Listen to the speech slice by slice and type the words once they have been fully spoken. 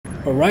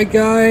Alright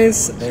guys,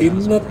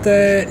 ഇന്നത്തെ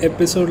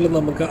എപ്പിസോഡിൽ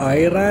നമുക്ക്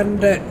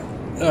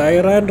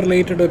Iran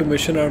related ഒരു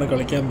മിഷനാണ്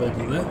കളിക്കാൻ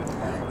പോകുന്നത്.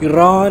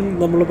 ഇറാൻ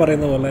നമ്മൾ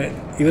പറയുന്ന പോലെ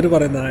ഇവർ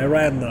പറയുന്ന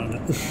Iran എന്നാണ്.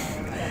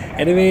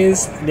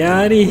 എനിവേസ്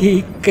ഞാൻ ഈ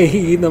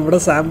നമ്മുടെ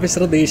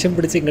സാംപിഷർ ദേഷ്യം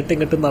പിടിച്ച്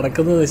ഇങ്ങോട്ട്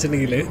നടക്കുന്നതെന്ന്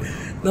വെച്ചിട്ടുണ്ടെങ്കിൽ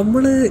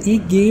നമ്മൾ ഈ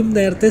ഗെയിം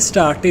നേരത്തെ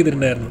സ്റ്റാർട്ട്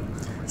ചെയ്തിട്ടുണ്ടായിരുന്നു.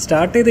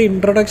 സ്റ്റാർട്ട് ചെയ്ത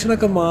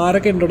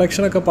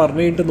ഇൻട്രൊഡക്ഷനൊക്കെ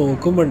പറഞ്ഞിട്ട്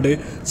നോക്കുമ്പോണ്ട്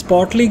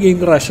സ്പോട്ട്ലി ഗെയിം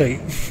ക്രാഷായി.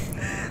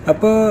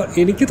 അപ്പോൾ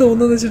എനിക്ക്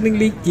തോന്നുന്നത്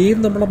വെച്ചിട്ടുണ്ടെങ്കിൽ ഈ ഗെയിം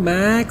നമ്മളെ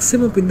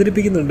മാക്സിമം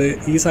പിന്തിരിപ്പിക്കുന്നുണ്ട്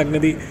ഈ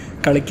സംഗതി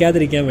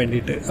കളിക്കാതിരിക്കാൻ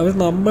വേണ്ടിയിട്ട്. അപ്പോൾ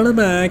നമ്മൾ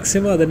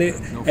മാക്സിമം അതിന്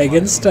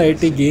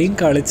എഗൻസ്റ്റായിട്ട് ഈ ഗെയിം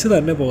കളിച്ച്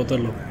തന്നെ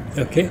പോകത്തുള്ളൂ.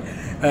 ഓക്കെ,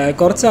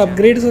 കുറച്ച്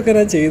അപ്ഗ്രേഡ്സൊക്കെ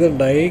ഞാൻ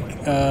ചെയ്തിട്ടുണ്ടായി.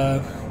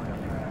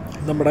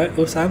 നമ്മുടെ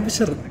ഒരു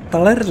സാംപിഷർ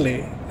തളരില്ലേ,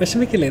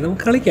 വിഷമിക്കില്ലേ,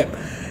 നമുക്ക് കളിക്കാം.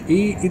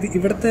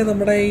 ഇവിടുത്തെ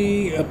നമ്മുടെ ഈ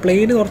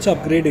പ്ലെയിന് കുറച്ച്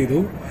അപ്ഗ്രേഡ് ചെയ്തു.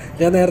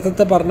 ഞാൻ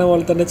നേരത്തെ പറഞ്ഞ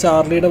പോലെ തന്നെ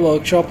ചാർലിയുടെ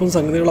വർക്ക്ഷോപ്പും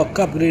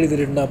സംഗതികളൊക്കെ അപ്ഗ്രേഡ്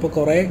ചെയ്തിട്ടുണ്ട്. അപ്പോൾ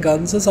കുറേ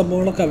ഗൺസ്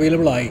സംഭവങ്ങളൊക്കെ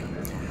അവൈലബിൾ ആയി.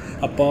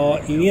 അപ്പോൾ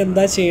ഇനി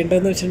എന്താ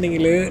ചെയ്യേണ്ടതെന്ന്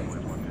വെച്ചിട്ടുണ്ടെങ്കിൽ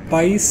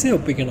പൈസ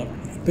ഒപ്പിക്കണം,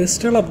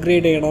 പിസ്റ്റൾ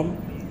അപ്ഗ്രേഡ് ചെയ്യണം,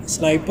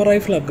 സ്നൈപ്പർ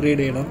റൈഫിൾ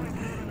അപ്ഗ്രേഡ് ചെയ്യണം,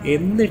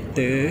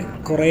 എന്നിട്ട്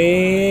കുറേ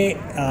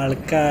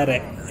ആൾക്കാരെ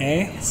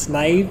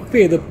സ്നൈപ്പ്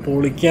ചെയ്ത്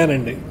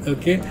പൊളിക്കാനുണ്ട്.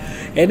 Okay,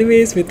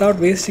 anyways without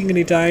wasting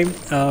any time,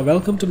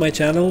 welcome to my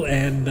channel.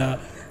 And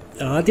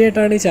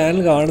ആദ്യമായിട്ടാണ് ഈ ചാനൽ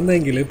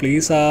കാണുന്നതെങ്കിൽ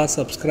പ്ലീസ് ആ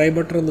സബ്സ്ക്രൈബ്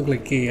ബട്ടൺ ഒന്ന്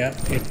ക്ലിക്ക്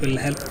ചെയ്യുക. It will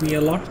help me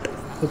a lot.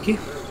 Okay,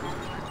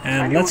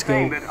 and let's go.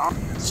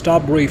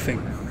 Stop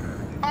briefing.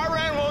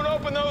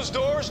 Those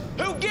doors?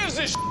 Who gives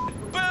a shit?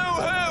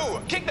 Boo-hoo!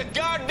 Kick the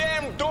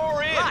goddamn door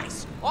in! Lies!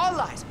 All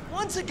lies!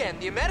 Once again,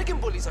 the American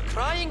bullies are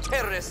crying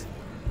terrorists.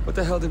 What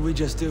the hell did we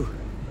just do?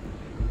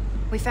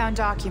 We found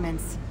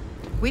documents.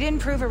 We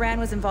didn't prove Iran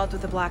was involved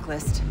with the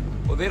Blacklist.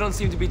 Well, they don't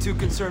seem to be too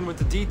concerned with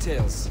the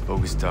details.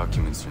 Bogus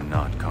documents or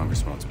not,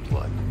 Congress wants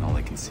blood, and all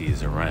I can see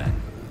is Iran.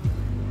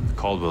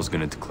 Caldwell's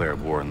gonna declare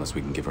war unless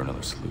we can give her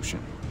another solution.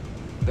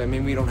 That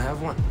mean we don't have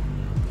one?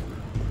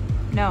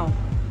 No.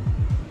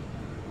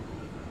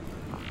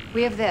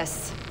 We have this.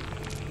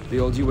 The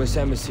old U.S.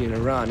 embassy in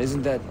Iran.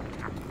 Isn't that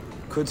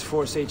Quds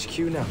Force HQ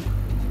now?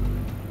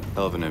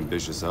 Hell of an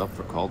ambitious op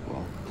for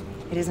Caldwell.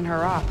 It isn't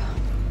her op.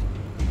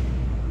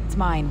 It's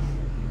mine.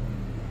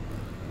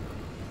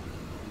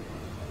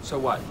 So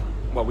what?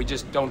 What, we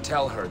just don't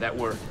tell her that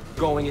we're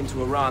going into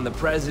Iran, the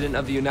President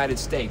of the United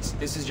States?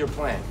 This is your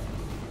plan?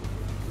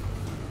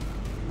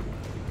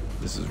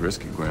 This is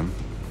risky, Grim.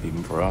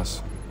 Even for us.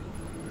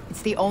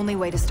 It's the only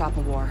way to stop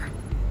a war.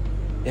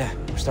 Yeah,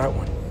 start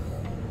one.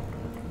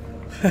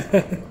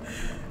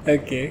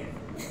 Okay,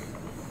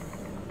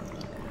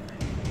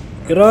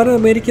 Iran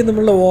America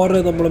തമ്മിലുള്ള വാർ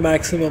നമ്മൾ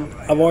maximum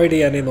avoid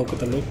ചെയ്യാനേ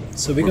നോക്കത്തുള്ളൂ.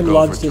 So we can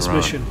launch this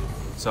mission.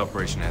 This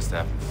operation has to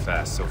happen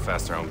fast, so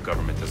fast our own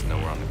government doesn't know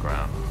we're on the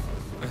ground.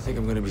 I think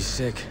I'm gonna be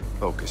sick.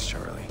 Focus,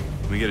 Charlie.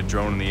 Can we get a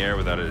drone in the air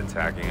without it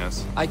attacking us?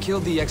 I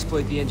killed the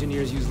exploit the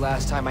engineers used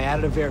last time. I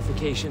added a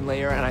verification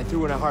layer, and I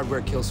threw in a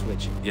hardware kill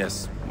switch. Yes,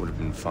 would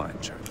have been fine,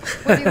 Charlie.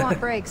 What do you want,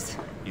 Briggs?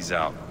 He's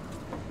out.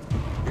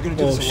 You're gonna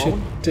do this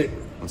alone? Shit.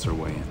 What's her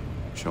way in?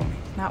 Show me.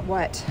 Not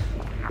what.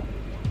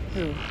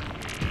 Who?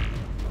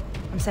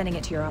 I'm sending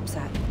it to your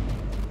OPSAT.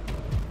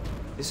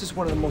 This is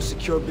one of the most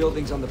secure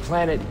buildings on the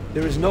planet.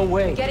 There is no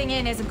way. Getting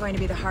in isn't going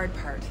to be the hard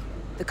part.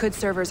 The Quds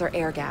servers are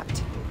air-gapped.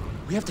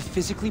 We have to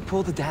physically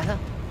pull the data?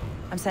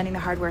 I'm sending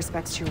the hardware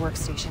specs to your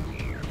workstation.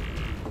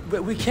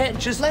 But we can't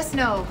just... Less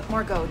no,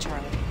 more go,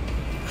 Charlie.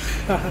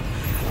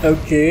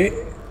 Okay.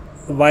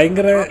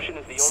 ഭയങ്കര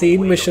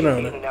scene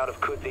മിഷനാണ്.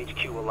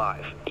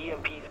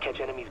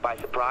 Catch enemies by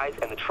surprise,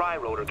 and the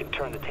tri-rotor can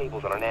turn the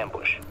tables on an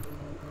ambush.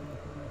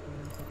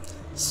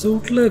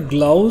 സൂട്ടില്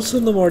gloves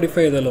ഒന്ന്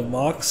modify ചെയ്തല്ലോ,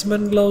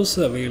 മാർക്സ്മെൻ gloves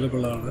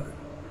available ആണ്.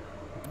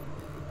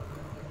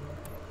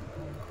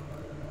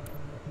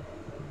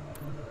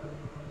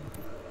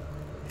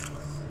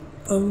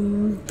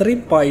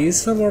 ഇത്രയും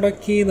പൈസ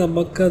മുടക്കി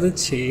നമുക്കത്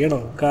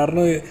ചെയ്യണം.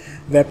 കാരണം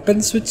വെപ്പൺ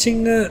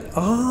സ്വിച്ചിങ്,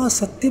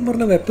 സത്യം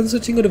പറഞ്ഞ വെപ്പൺ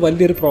സ്വിച്ചിങ് ഒരു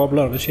വലിയൊരു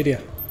പ്രോബ്ലമാണ്. ശരിയാ,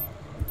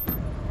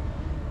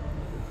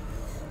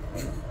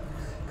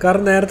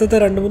 കാരണം നേരത്തെ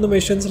 2-3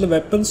 മിഷൻസിൽ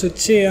വെപ്പൺ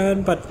സ്വിച്ച് ചെയ്യാൻ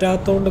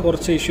പറ്റാത്തതുകൊണ്ട്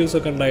കുറച്ച്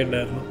ഇഷ്യൂസൊക്കെ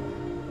ഉണ്ടായിട്ടുണ്ടായിരുന്നു.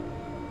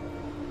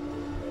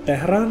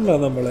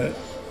 ടെഹ്റാനിലാണ് നമ്മൾ.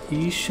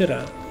 ഈശ്വര,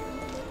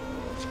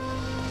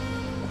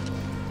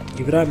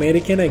 ഇവർ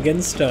അമേരിക്കൻ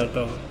അഗൻസ്റ്റ്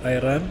ആട്ടോ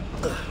Iran.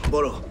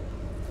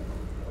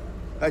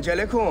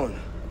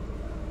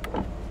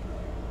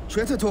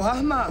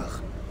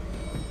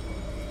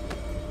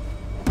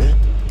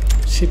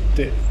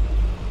 Shit.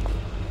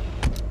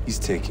 He's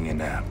taking a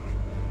nap.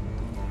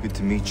 Good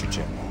to meet you,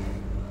 General.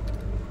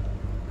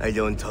 I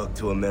don't talk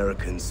to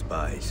American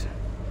spies.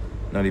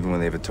 Not even when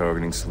they have a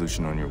targeting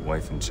solution on your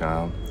wife and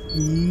child?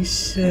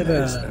 Ishara.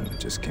 That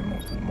just came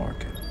off the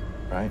market,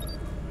 right?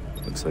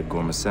 Looks like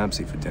Gorma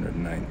Sabzi for dinner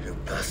tonight. You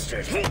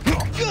bastard.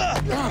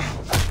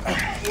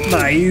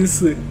 Nice.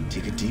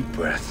 Take a deep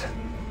breath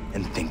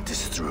and think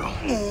this through.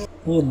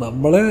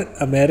 നമ്മള്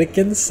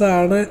Americans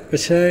ആണ്,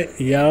 പക്ഷെ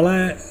ഇയാളെ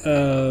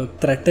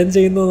threaten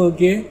ചെയ്യുന്നത്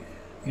നോക്കിയേ.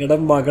 നിങ്ങളുടെ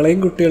മകളെയും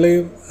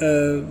കുട്ടികളെയും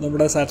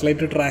നമ്മുടെ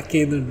സാറ്റലൈറ്റ് ട്രാക്ക്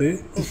ചെയ്യുന്നുണ്ട്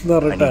എന്ന്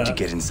പറഞ്ഞിട്ടാ.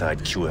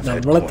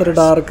 നമ്മളെത്ര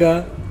ഡാർക്കാ.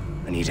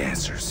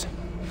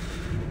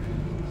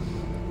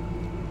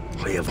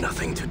 I have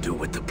nothing to do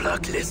with the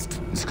Blacklist.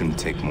 It's gonna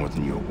take more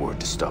than your word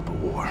to stop a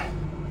war.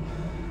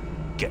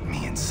 Get me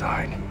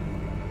inside.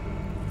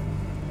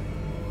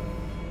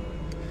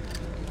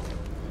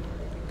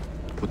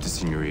 Put this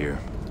in your ear.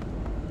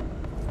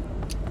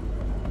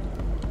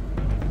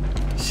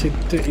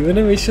 Shit,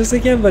 ഇവനെ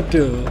വിശ്വസിക്കാൻ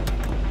പറ്റുമോ?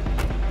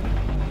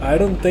 I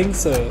don't think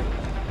so.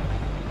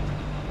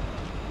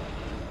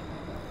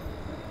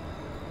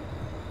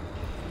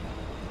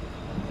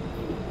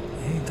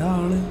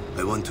 ഇതാണ്.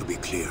 I want to be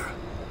clear.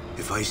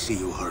 If I see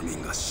you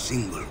harming a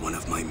single one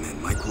of my men,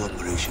 my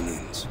cooperation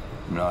ends.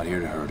 I'm not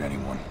here to hurt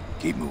anyone.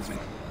 Keep moving.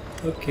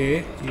 Okay,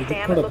 ഇത്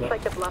Sam, it looks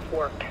like the bluff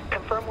worked.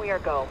 Confirm we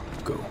are go.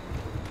 Go.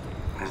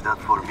 Is that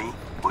for me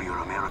or your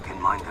American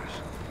minders?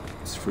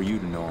 It's for you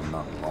to know I'm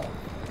not alone.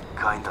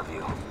 Kind of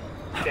you.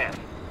 Sam,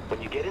 when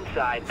you get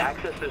inside,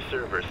 access their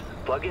servers.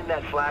 Plug in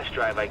that flash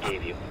drive I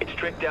gave you. It's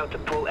tricked out to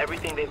pull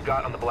everything they've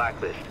got on the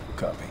Blacklist.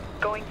 Copy.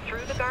 Going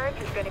through the guards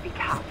is going to be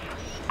tough.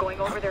 Going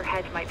over their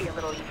heads might be a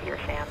little easier,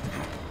 Sam.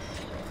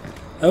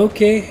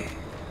 Okay.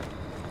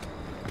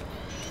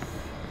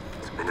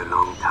 It's been a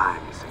long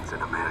time since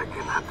an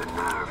American had the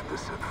nerve to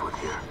set foot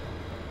here.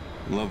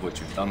 Love what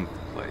you've done with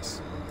the place.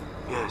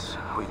 Yes,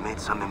 we've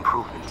made some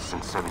improvements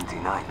since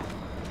 79.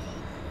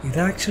 ഇത്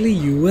actually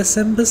US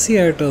embassy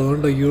ആയിട്ടോ,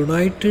 അതുകൊണ്ട്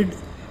United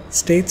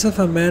States of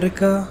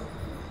America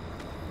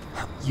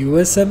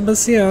US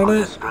embassy ആണ്.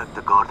 Distract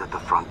the guard at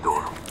the front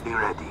door. Be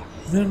ready.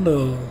 ഇതുണ്ടോ,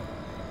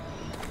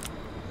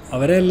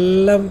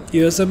 അവരെല്ലാം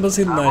US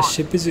embassy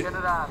നശിപ്പിച്ച്.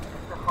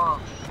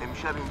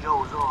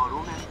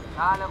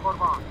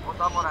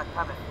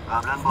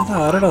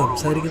 അതാരടാ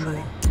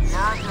സംസാരിക്കുന്നത്?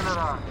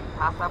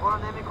 تصور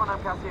نمی‌کنم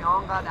کسی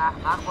آنقدر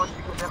احمق باشه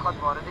که بخواد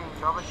وارد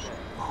اینجا بشه.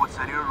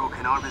 خودسری رو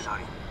کنار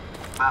بذارید.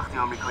 وقتی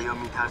آمریکایی‌ها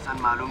میترسن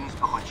معلوم نیست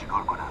بخوان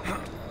چیکار کنن.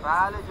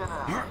 بله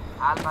جنرال.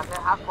 البته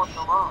حق با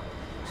شما.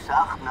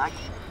 سخت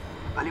نگی.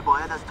 ولی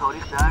باید از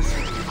تاریخ درس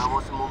بگیری و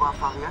واسه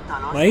موفقیت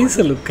تلاش کنی.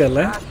 Nice look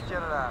അല്ലേ?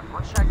 جنرال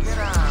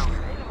متشکرم.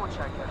 خیلی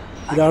متشکرم.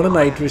 ഇതാണ്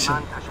നൈറ്റ് വിഷൻ.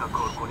 من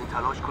تشکر کنی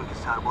تلاش کن که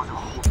سرباز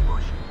خوب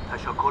باشی.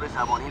 تشکر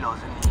زبانی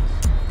لازم نیست.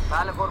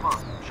 بله قربان.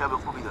 شب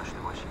خوبی داشته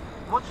باشی.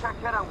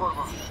 متشکرم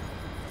قربان.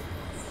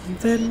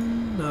 ഇവൻ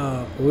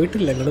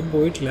പോയിട്ടില്ല, എങ്ങോട്ടും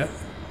പോയിട്ടില്ല.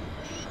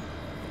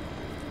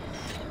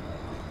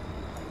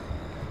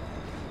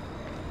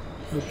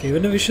 ഓക്കെ,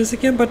 ഇവനെ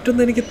വിശ്വസിക്കാൻ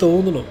പറ്റുമെന്ന് എനിക്ക്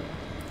തോന്നുന്നു.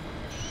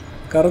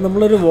 കാരണം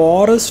നമ്മളൊരു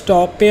വാർ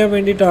സ്റ്റോപ്പ് ചെയ്യാൻ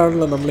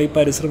വേണ്ടിയിട്ടാണല്ലോ നമ്മൾ ഈ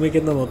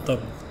പരിശ്രമിക്കുന്ന മൊത്തം.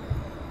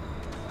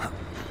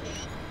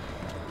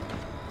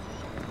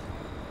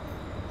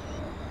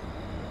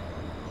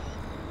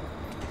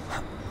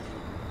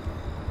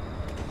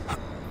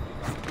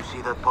 You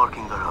see that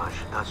parking garage?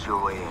 That's your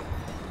way in.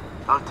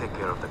 I'll take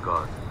care of the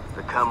guard.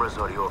 The cameras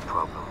are your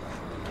problem.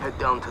 Head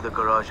down to the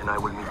garage and I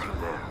will meet you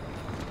there.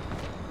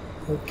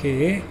 Okay,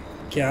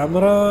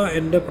 camera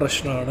എൻ്റെ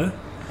പ്രശ്നമാണ്.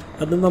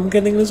 അത് നമുക്ക്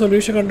എന്തെങ്കിലും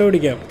solution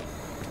കണ്ടുപിടിക്കാം.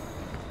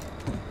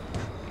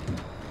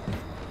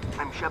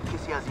 امشب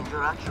کسی از اینجا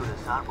رد شده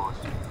سرباز.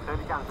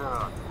 خیلی کم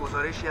جنرال.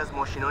 گزارشی از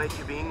ماشینایی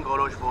که به این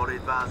گاراژ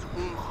وارد و از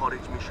اون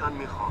خارج میشن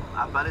میخوام.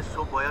 اول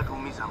صبح باید رو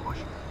میزم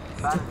باشید.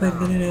 ഇതിപ്പോൾ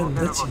എങ്ങനെയാണ്,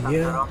 എന്താ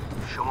ചെയ്യുക?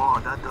 شما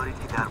عادت دارید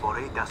که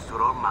درباره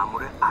دستورات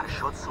مأمور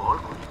ارشاد سوال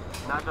کنید.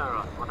 نه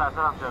جنرال.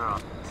 متأسفم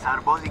جنرال.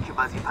 سربازی که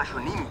وظیفه‌شو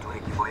نمیدونه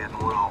که باید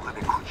مراقب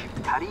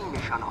کوچکترین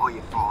نشانهای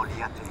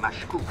فعالیت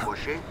مشکوک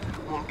باشه،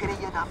 ممکنه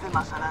یه دفعه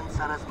مثلا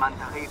سر از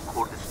منطقه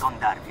کردستان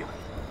در بیاد.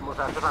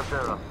 متأسفم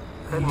جنرال.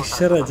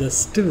 ഈശ്വര,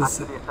 just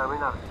miss. احترامی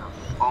نداشتم.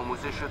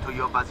 آموزش تو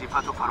یا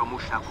وظیفه‌تو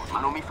فراموش نکن.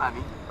 منو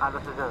میفهمی؟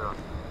 البته جنرال.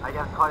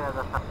 اگر کاری از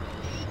دستم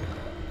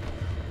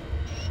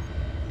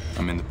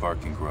I'm in the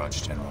parking garage,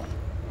 General.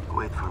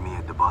 Wait for me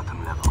at the bottom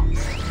level.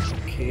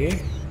 Okay,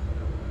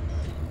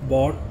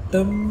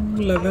 bottom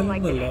level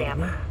Like this, എന്നല്ല.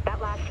 Sam. That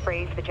last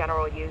phrase the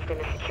general used in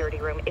the security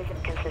room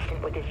isn't consistent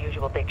with his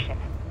usual diction.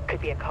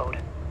 Could be a code.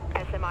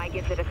 SMI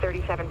gives it a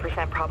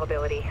 37%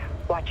 probability.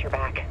 Watch your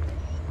back.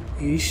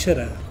 ഈശ്വര,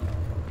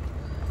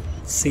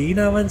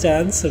 സീനാവാൻ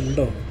chance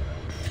ഉണ്ടോ?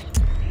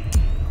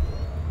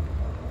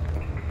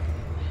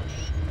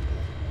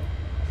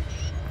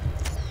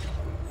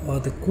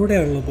 അത്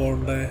കൂടെയാണല്ലോ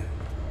പോകണ്ടേ.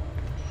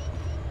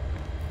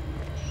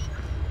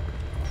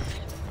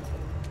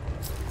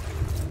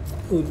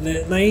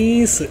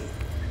 Nice.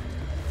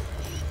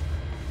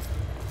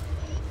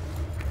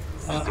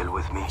 Still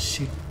with me?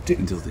 Shit.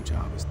 Until the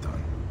job is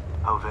done.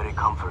 How very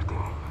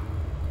comforting.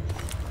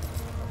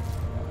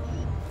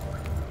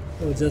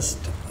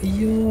 Just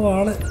അയ്യോ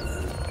ആള്,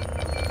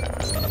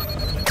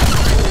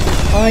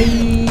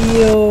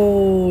 അയ്യോ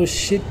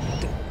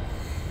shit.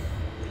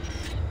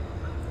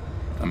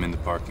 I'm in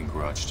the parking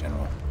garage,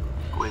 General.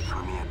 Wait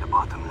for me at the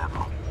bottom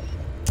level.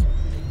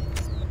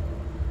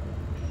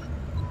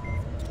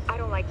 I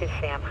don't like this,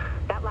 Sam.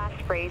 That last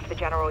phrase the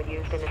general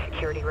used in the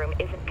security room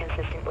isn't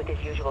consistent with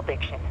his usual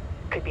diction.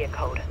 Could be a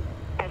code.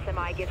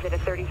 SMI gives it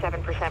a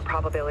 37%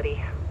 probability.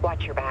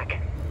 Watch your back.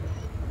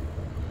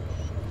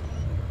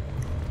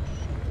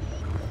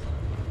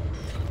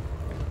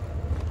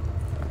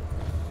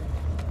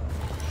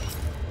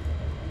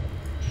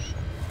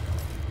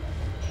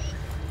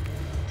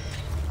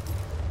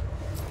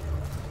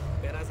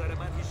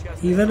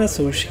 ഇവനെ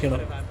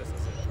സൂക്ഷിക്കണം.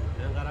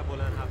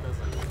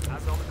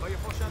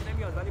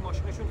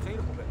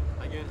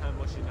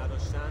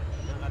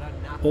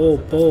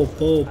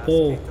 പോ.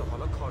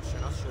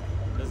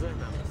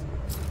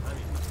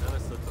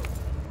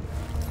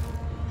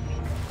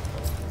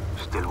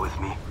 Still with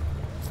me?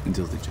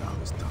 Until the job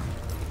is done.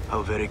 How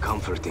very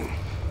comforting.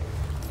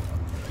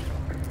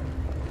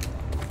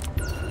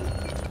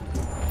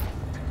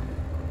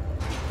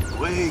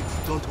 Wait,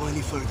 don't go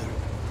any further.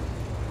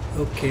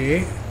 Okay.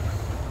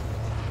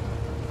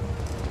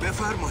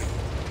 بفرمایید.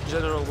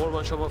 جنرال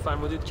قربان شما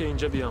فرمودید که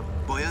اینجا بیام.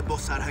 باید با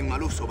سرهنگ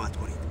ملوف صحبت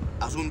کنید.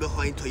 از اون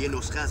بخواید تا یه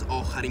نسخه از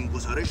آخرین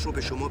گزارش رو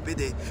به شما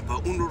بده و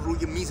اون رو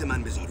روی میز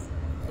من بذارید.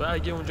 و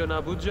اگه اونجا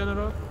نبود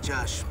جنرال؟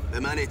 چشم، به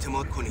من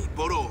اعتماد کنید.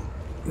 برو.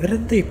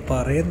 ഇവരെന്താ ഈ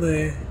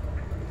പറയുന്നത്?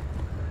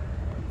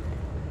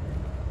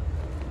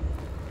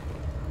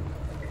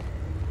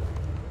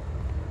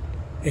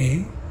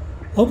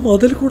 ആ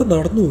മതിൽ കൂടെ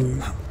നടന്നു പോയി.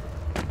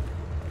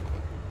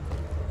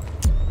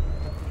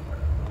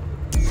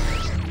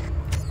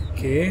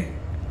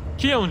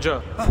 کیه اونجا؟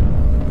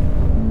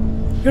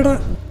 എടാ,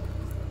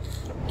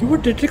 you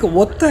were detected.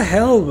 What the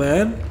hell,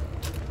 man?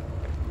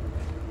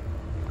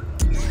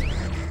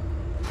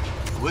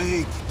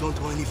 Wait, don't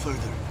go any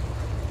further.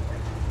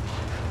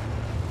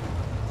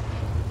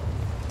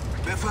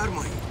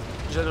 بفرمایید.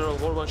 جنرال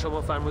قربان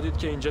شما فرمودید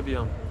که اینجا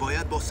بیام.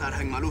 باید با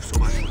سرهنگ ملوف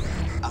صحبت کنید.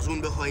 از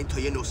اون بخواید تا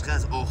یه نسخه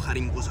از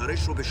آخرین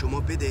گزارش رو به شما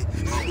بده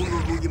و اون رو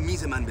روی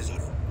میز من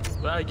بذارید.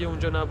 و اگه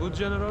اونجا نبود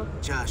جنرال؟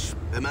 چشم،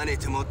 به من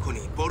اعتماد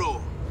کنید. برو.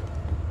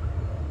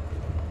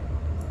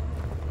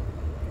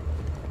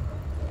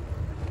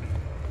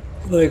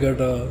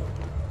 കേട്ടാ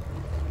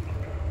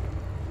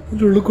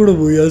എൻ്റെ ഉള്ളിൽ കൂടെ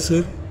പോയി ആ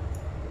സർ.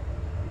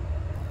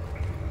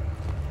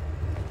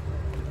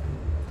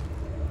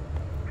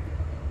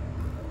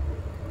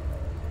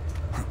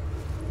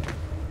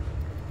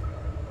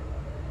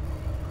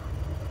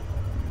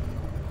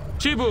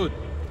 چی بود؟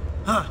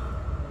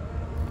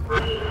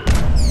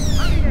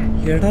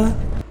 എടാ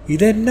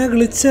ഇതെന്നാ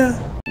കളിച്ച?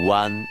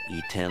 One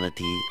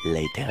eternity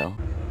later.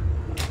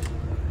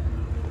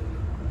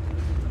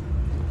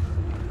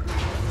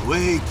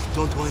 Wait,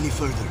 don't go any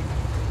further.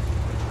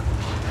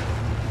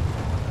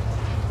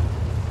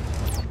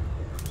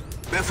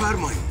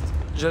 بفرمایید.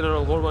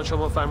 جنرال قربان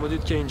شما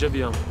فرمودید که اینجا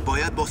بیام.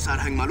 باید با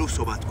سرهنگ ملوف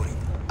صحبت کنید.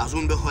 از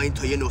اون بخواید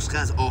تا یه نسخه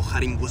از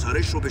آخرین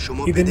گزارش رو به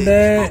شما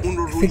بده و اون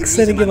رو روی میز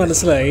من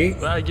മനസ്സിലായി.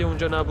 و اگه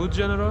اونجا نبود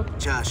جنرال؟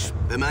 چشم،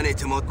 به من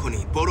اعتماد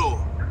کنید. برو.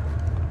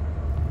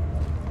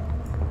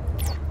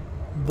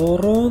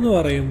 ബൊറോ എന്ന്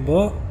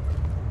പറയുമ്പോൾ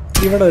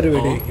ഇവിടെ ഒരു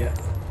വെടി വയ്ക്കുക.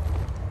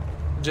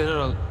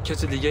 جنرال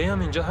کسی دیگه هم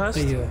اینجا هست؟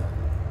 അയ്യോ,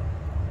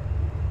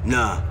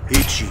 نه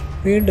هیچی.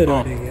 വീണ്ടും ഒരു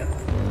വെടി വയ്ക്കുക.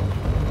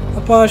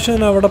 അപ്പോൾ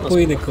ആശാൻ അവിടെ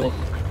പോയി നിൽക്കും.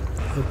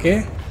 Okay,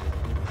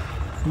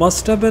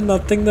 must have been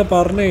nothing എന്ന്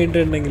പറഞ്ഞു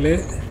കഴിഞ്ഞിട്ടുണ്ടെങ്കിൽ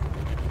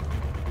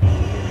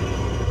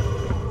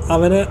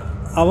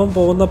അവൻ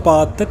പോകുന്ന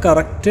പാത്ത്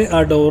കറക്റ്റ് ആ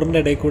ഡോറിൻ്റെ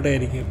ഇടയിൽ കൂടെ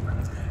ആയിരിക്കും.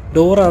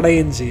 ഡോർ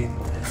അടയുകയും ചെയ്യും.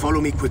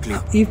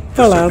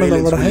 ഇപ്പോഴാണ്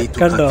നമ്മുടെ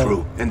കണ്ടോ.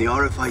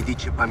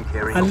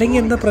 അല്ലെങ്കിൽ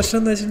എന്താ പ്രശ്നം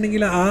എന്ന്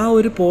വെച്ചിട്ടുണ്ടെങ്കിൽ ആ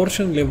ഒരു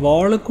പോർഷനിൽ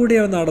വാളിൽ കൂടി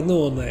അവൻ നടന്നു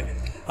പോകുന്നത്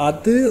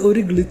അത്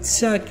ഒരു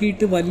ഗ്ലിച്ച്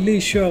ആക്കിയിട്ട്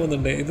വലിയ ഇഷ്യൂ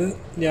ആവുന്നുണ്ട്. ഇത്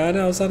ഞാൻ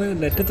അവസാനം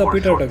നെറ്റ്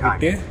തപ്പിയിട്ടോ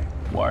കിട്ടിയേ.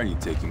 Why are you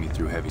taking me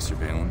through heavy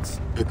surveillance?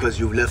 Because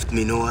you've left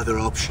me no other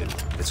option.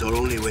 It's our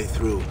only way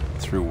through.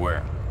 Through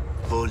where?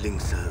 Holding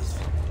cells,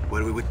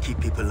 where we would keep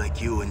people like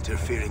you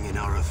interfering in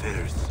our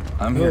affairs.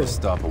 I'm here to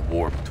stop a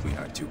war between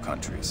our two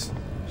countries.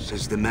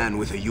 Says the man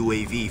with a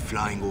UAV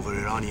flying over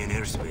Iranian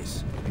airspace.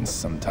 And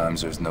sometimes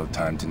there's no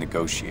time to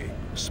negotiate.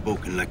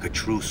 Spoken like a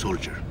true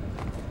soldier.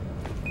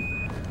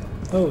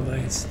 Oh,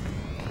 nice.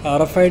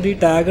 RFID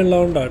tag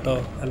ഉള്ളതുകൊണ്ടാട്ടോ,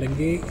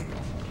 അല്ലെങ്കിൽ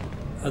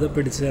അത്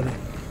പിടിച്ചേനെ.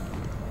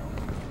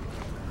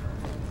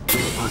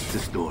 Past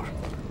this door.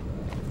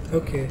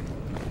 Okay.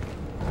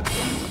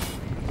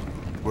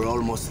 We're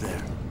almost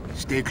there.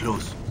 Stay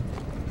close.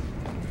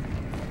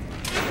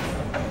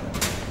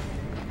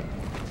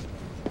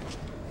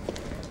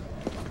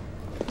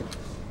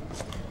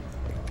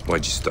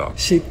 Why'd you stop?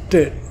 Shit.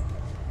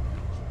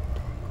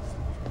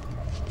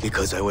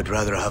 Because I would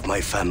rather have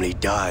my family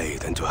die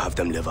than to have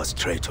them live as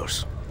traitors.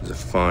 There's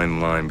a fine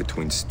line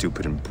between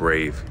stupid and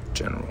brave,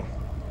 General.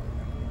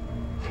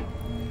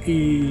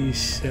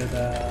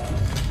 Ishada.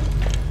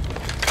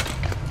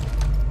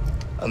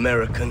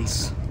 Americans,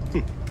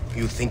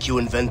 you think you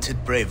invented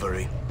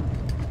bravery?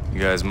 You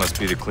guys must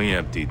be the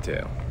cleanup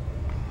detail.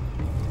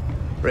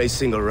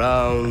 Racing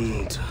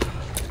around,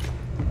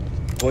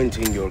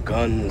 pointing your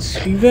guns,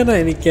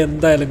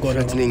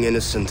 threatening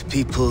innocent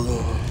people.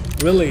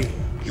 Really?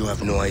 You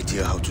have no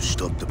idea how to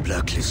stop the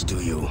Blacklist, do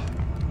you?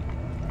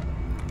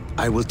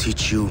 I will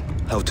teach you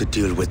how to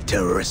deal with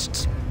terrorists.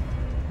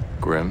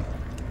 Grim?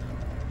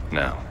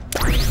 Now.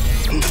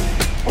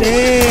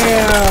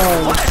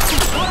 Damn!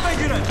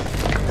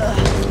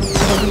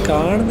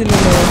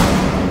 കാണുന്നില്ലല്ലോ.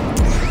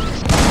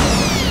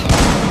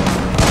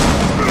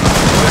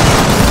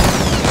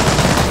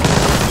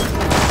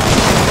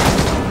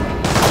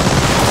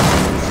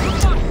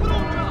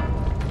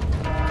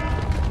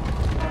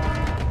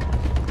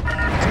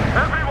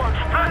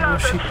 Oh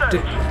shit.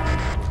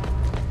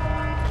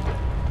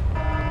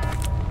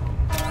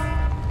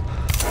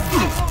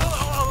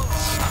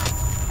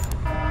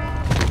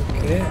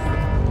 Okay.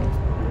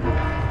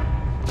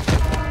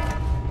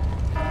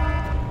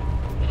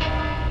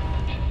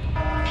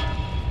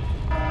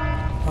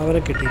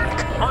 അവരെ കിട്ടിയില്ല.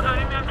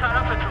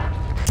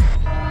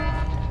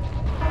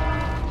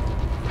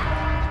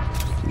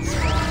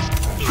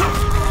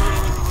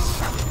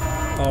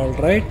 All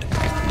right.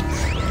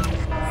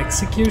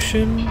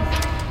 Execution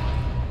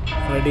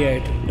ready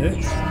ആയിട്ടുണ്ട്.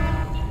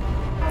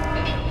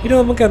 ഇനി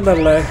നമുക്ക് എന്താ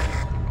ഉള്ളത്?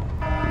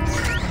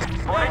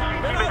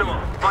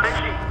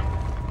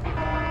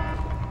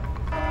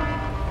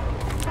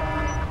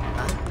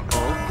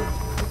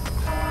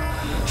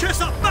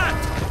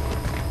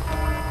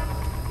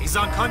 He's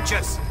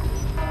unconscious.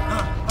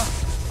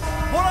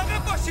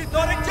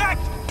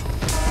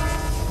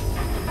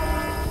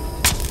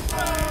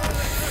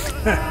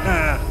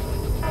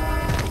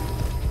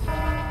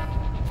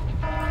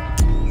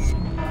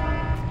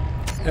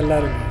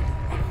 എല്ലാവരും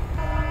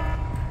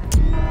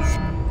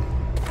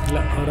ഇല്ല,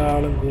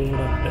 ഒരാളും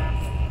കൂടെ ഉണ്ട്.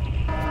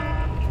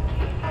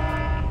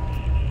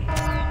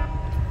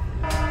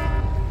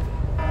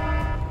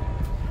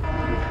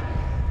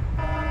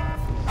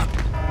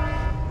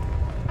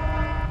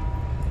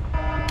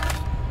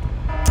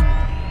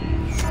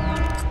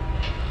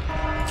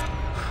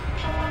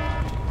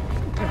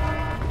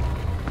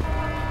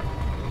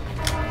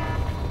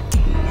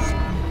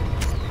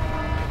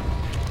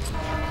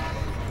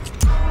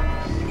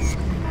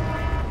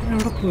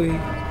 എവിടെ പോയി?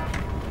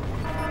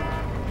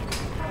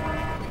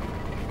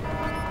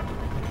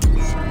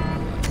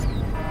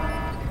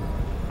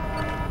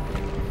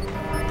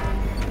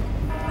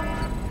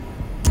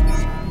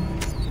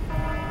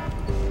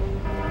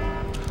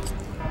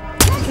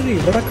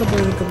 ഇവിടൊക്കെ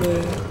പോയി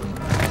നിൽക്കുന്നത്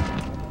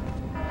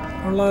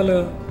കൊള്ളാലോ.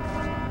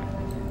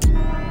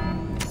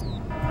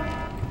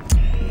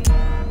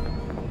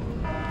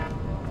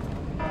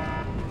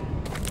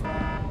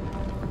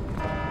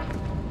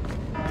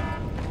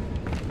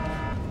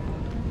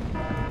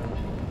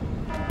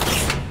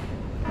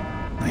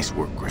 Nice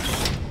work, Graham.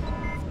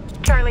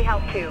 Charlie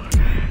helped too.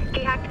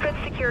 He hacked grid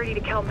security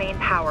to kill main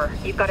power.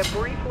 You've got a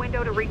brief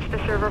window to reach the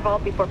server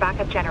vault before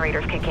backup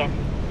generators kick in.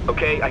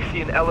 Okay, I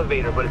see an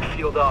elevator, but it's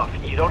sealed off.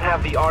 You don't have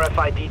the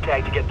RFID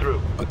tag to get through.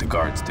 But the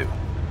guards do.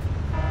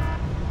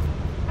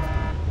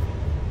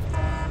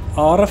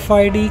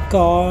 RFID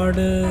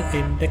card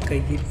എൻ്റെ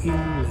കയ്യിൽ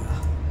ഇല്ല.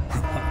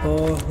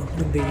 അപ്പോൾ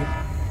എന്ത് ചെയ്യും?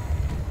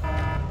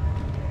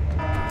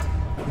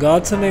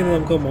 Guards ഉണ്ടെങ്കിൽ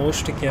നമുക്ക്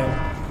മോഷ്ടിക്കാം.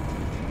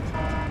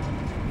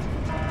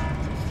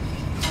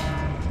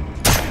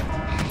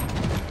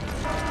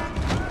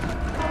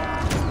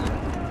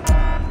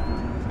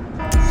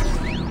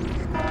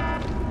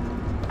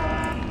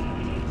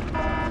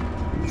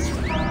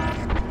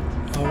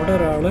 അവിടെ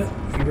ഒരാള്,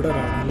 ഇവിടെ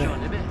ഒരാളല്ലേ?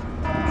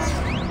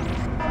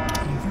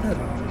 ഇവിടെ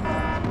ഒരാള്.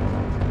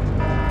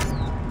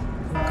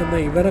 നമുക്കെന്നാ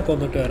ഇവരെ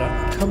കൊന്നിട്ട് വരാം.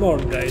 Come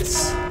on guys.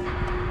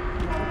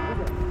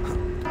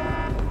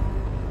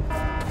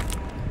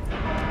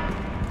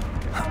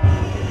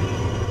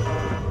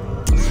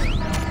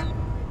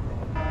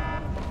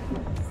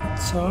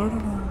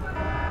 ചാടണം.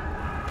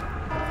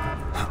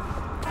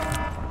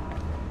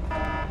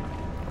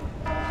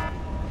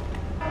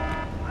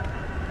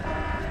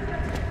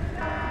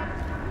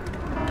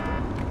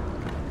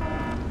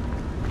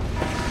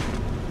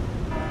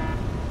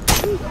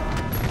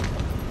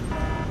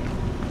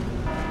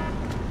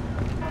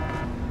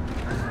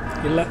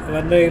 ഇല്ല,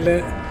 അവൻ്റെ കയ്യിൽ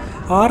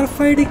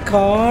RFID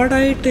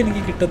കാർഡായിട്ട്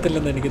എനിക്ക്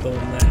കിട്ടത്തില്ലെന്ന് എനിക്ക്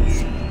തോന്നുന്നത്.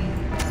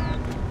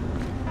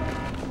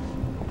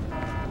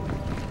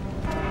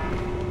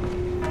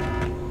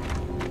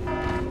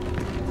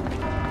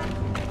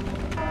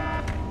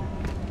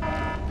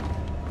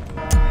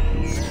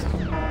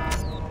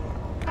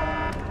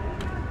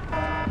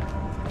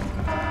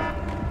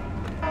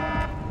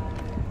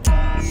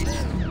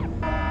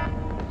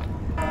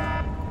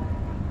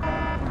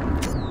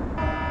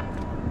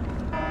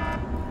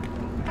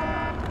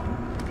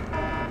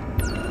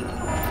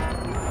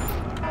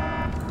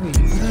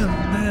 ഇവിടെ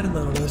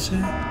ഉണ്ടായിരുന്നാണ് പക്ഷേ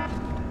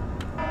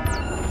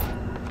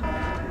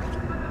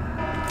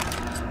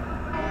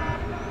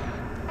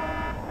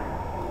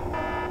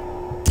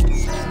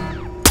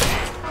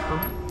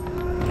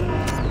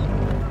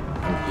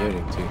I'm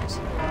hearing things.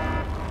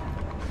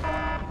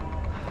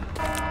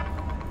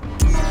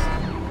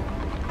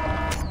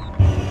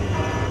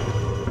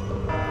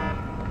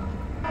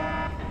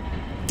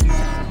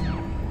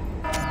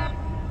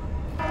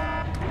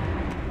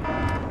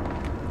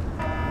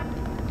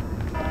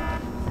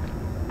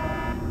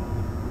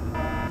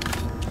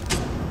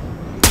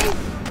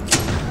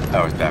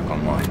 Power's back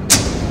online.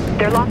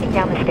 They're locking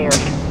down the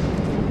stairs.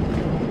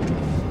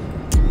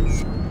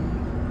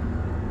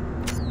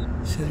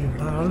 ശരി,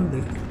 ഇവിടെ ആളുണ്ട്.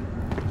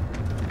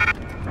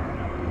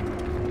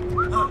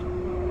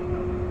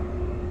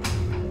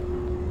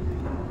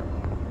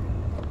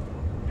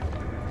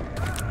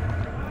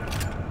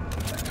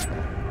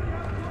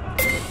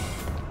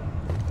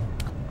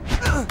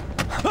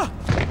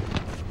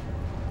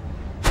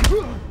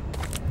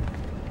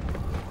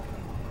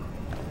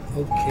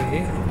 Okay.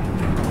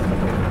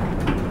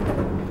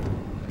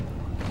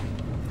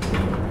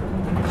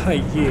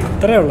 അയ്യേ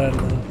ഇത്രേ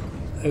ഉള്ളായിരുന്നു.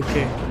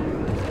 ഓക്കെ,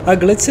 ആ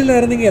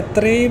ഗ്ലിച്ചിലായിരുന്നെങ്കിൽ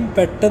എത്രയും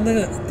പെട്ടെന്ന്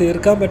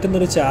തീർക്കാൻ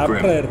പറ്റുന്നൊരു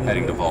ചാപ്റ്റർ ആയിരുന്നു.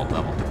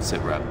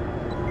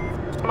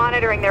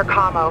 Monitoring their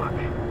commo.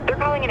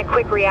 They're calling in a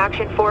quick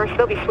reaction force.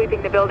 They'll be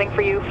sweeping the building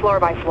for you floor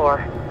by floor.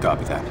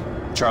 Copy that.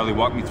 Charlie,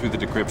 walk me through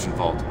the decryption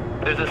vault.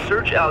 There's a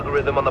search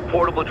algorithm on the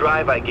portable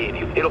drive I gave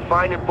you. It'll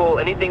find and pull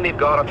anything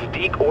they've got on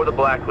Steak or the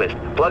Blacklist.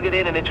 Plug it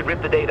in and it should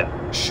rip the data.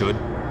 Should?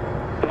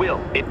 Will.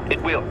 It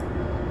will.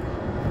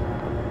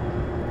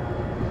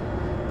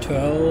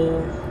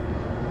 12.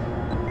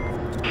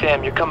 Sam,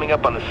 you're coming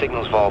up on the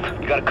signals vault.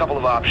 You got a couple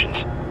of options.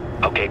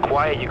 Okay,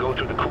 quiet, you go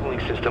through the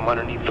cooling system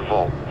underneath the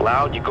vault.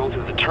 Loud, you go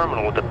through the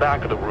terminal at the back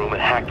of the room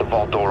and hack the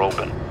vault door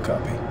open.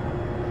 Copy.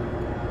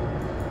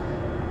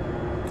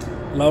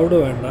 Loud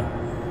വേണ്ട.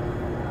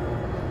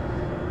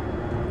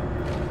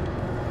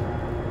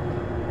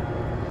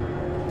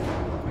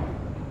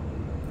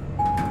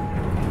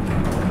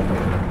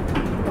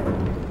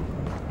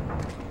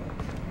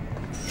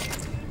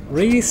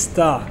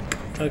 Restock.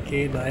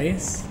 Okay,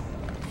 nice.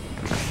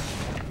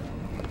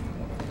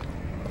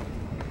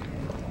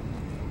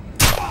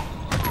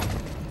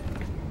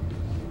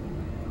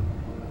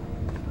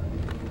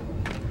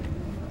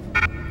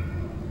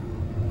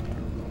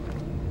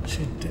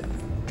 Shit.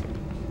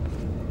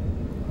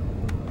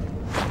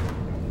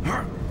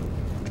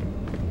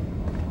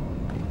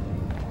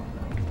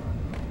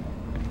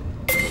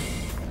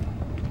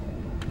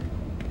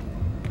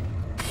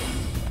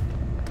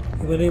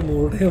 ഇവനെ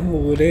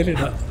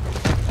മൂലയിലിടാം,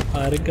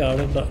 ആരും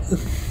കാണണ്ട.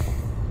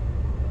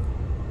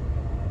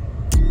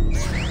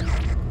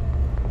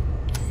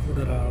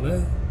 ഇവിടെ ഒരാള്.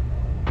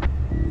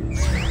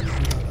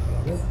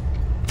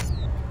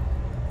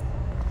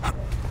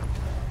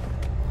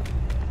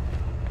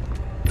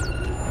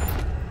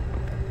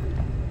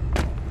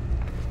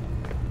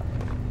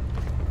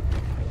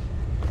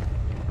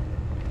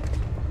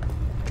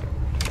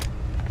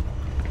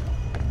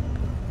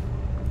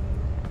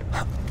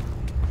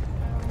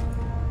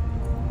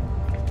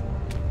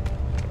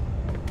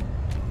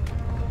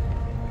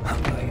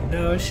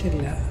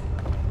 آشیله.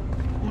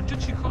 اونجا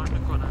چی کار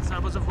میکنن؟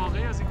 سرباز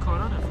واقعی از این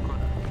کارا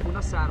نمیکنن.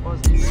 اونا سرباز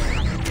نیستن،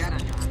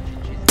 تحقیرن یا همچین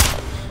چیزی.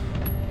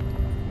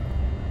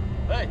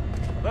 Hey,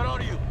 where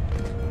are you?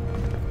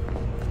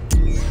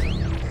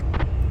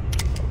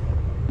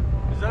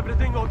 Is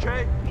everything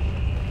okay?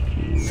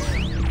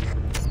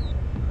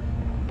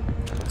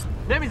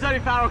 نمیذاری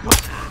فرار کن.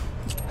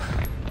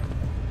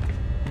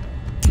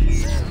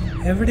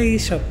 എവിടെ ഈ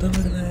ശബ്ദം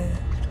വരുന്നത്?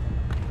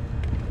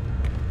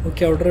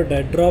 ഓക്കെ, അവിടെ ഒരു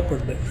ഡെഡ് ഡ്രോപ്പ്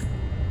ഉണ്ട്.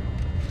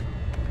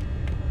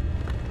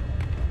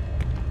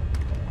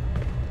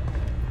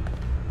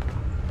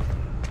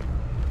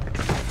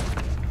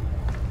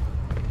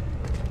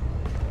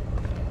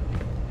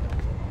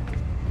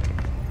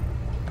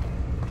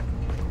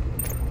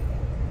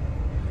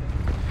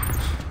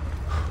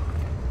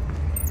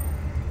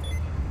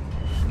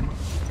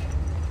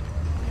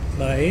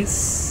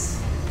 Nice.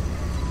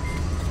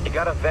 You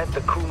gotta vent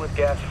the coolant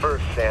gas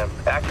first, Sam.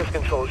 Access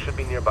controls should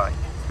be nearby.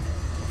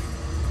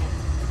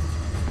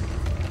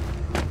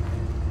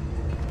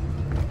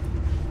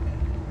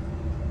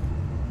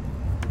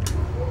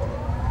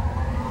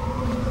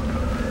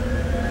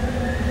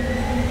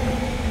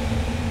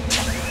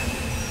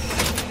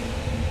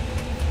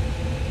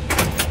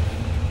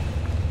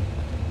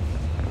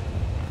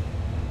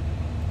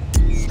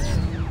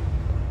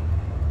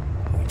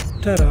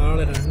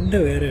 ഒരാള്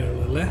രണ്ടുപേരേ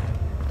ഉള്ളൂ അല്ലേ?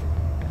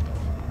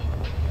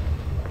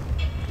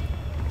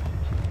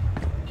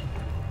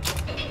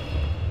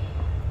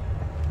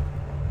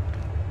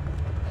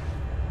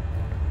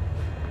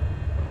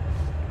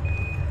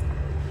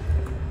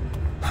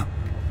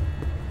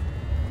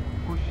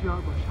 هوشیار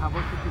باش،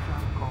 حواستو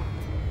جمع کن.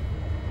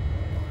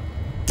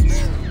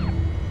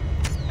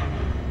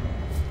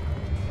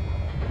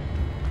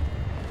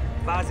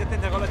 وضعیت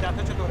انتقال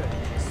دفعه چطوره؟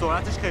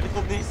 سرعتش خیلی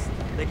خوب نیست.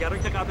 نگران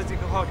که قبل از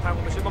اینکه کار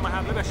تموم بشه با من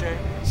حمله بشه.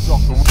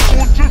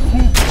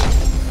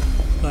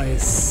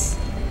 Nice.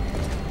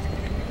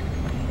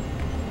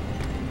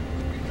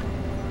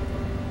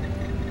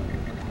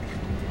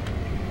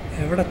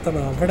 എവിടെ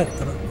എത്തണം? അവിടെ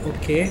എത്തണം.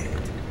 ഓക്കെ,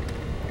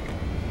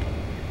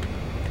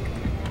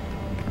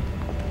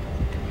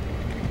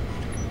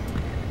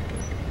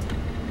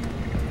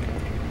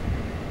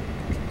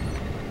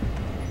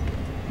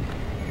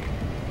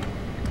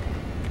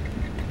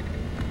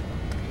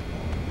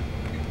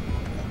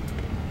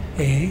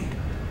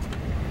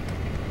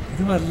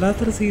 ഇത്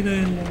വല്ലാത്തൊരു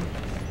സീനായല്ലോ.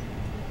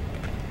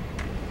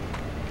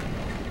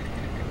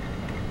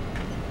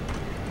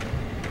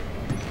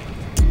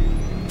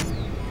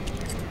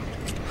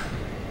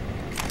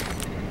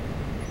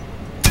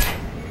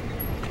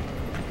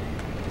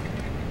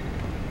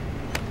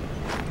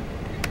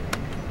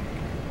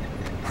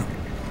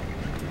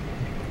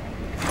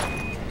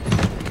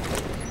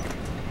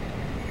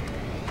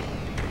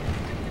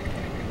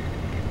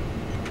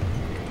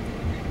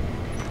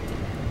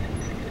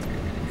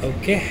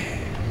 Okay.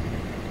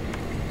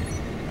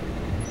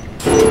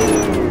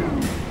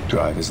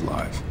 Drive is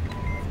live.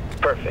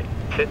 Perfect.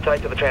 Sit tight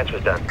till the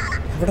transfer's done.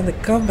 ഇവിടെ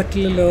നിൽക്കാൻ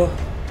പറ്റില്ലല്ലോ.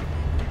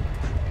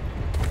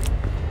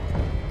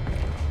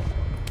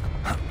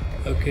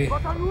 Okay.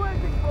 What are you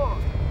waiting for?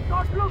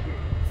 Start looking.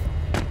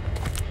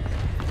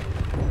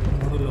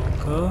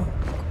 Loka.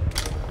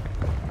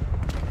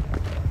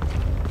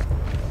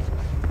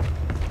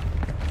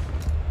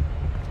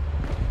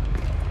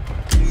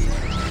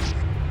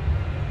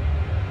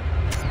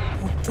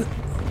 What the?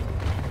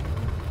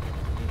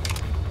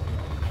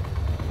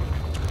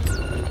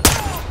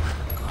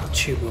 Got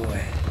you,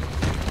 boy.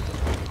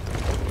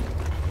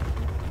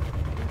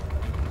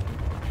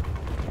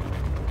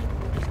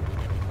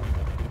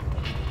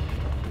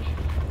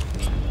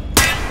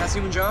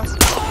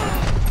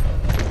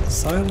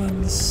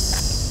 Silence.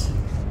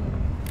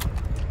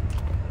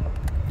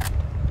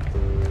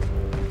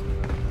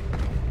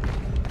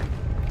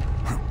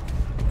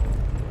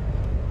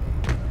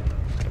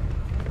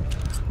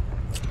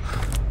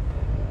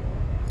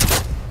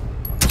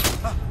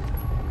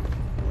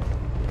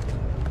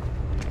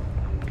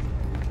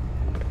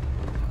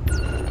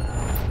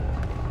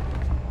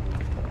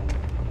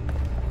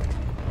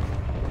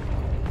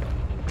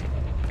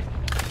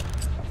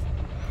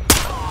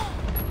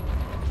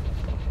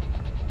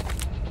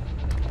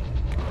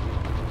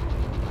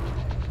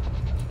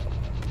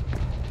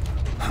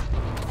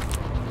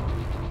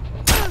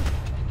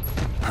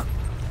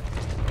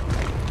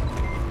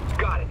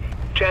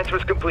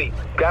 Transfer's complete.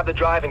 Grab the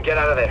drive and get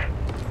out of there.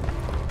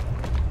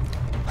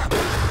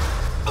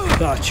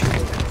 Got you.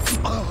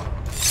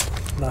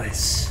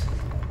 Nice.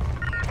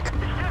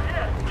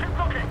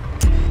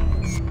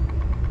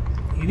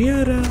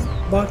 Iniara,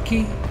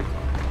 Baki.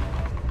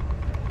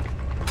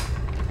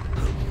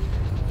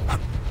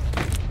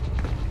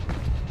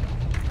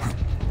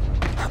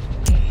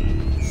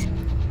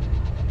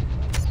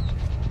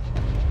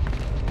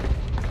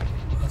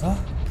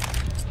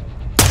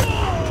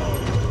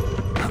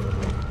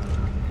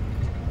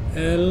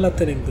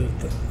 എല്ലാത്തിനും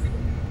തീർത്ത്.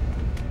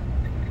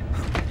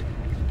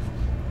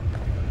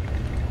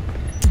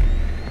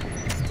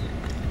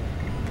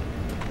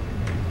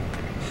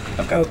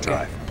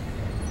 Okay.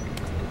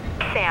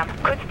 Sam,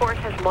 Quds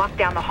Force has locked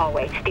down the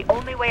hallway. The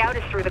only way out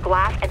is through the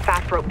glass and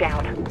fast rope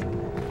down.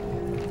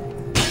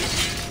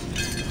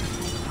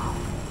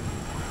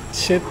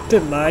 Shit,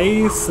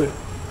 nice.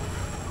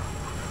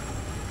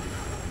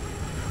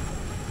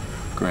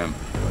 Grim,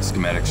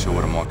 schematics show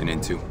what I'm walking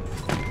into.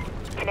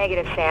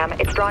 Negative, Sam.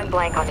 It's drawing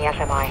blank on the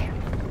SMI.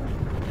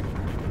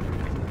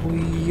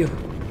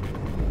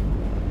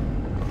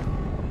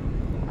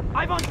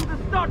 I want you to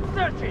start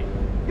searching.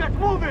 Get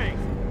moving.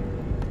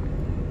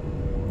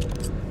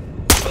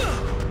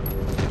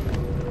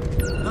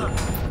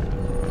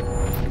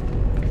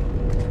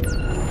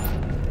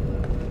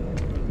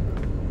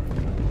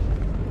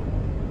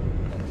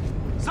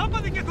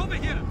 Somebody get over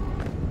here.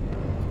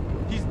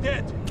 He's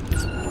dead.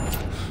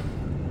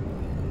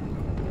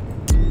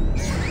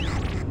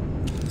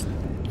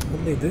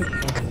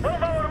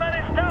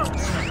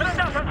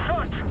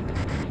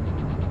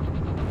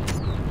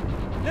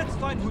 Let's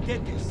find who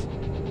did this.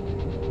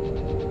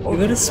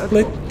 ഇവര്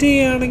split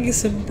ചെയ്യാണെങ്കിൽ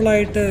simple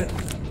ആയിട്ട്.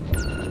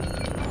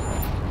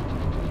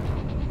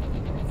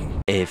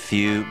 A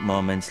few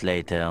moments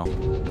later.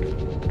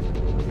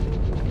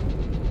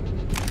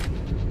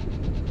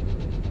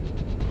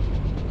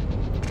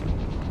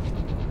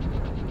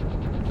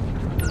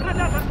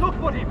 Look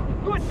for him.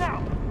 Do it now.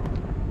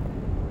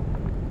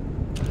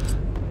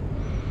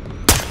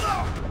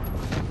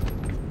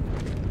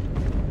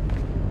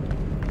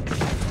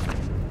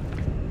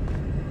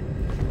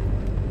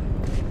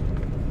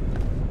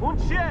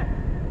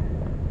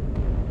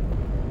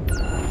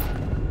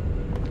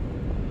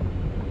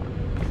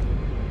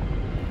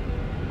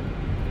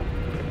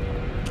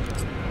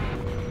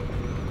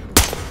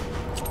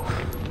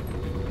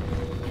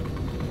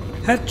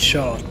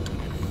 Headshot.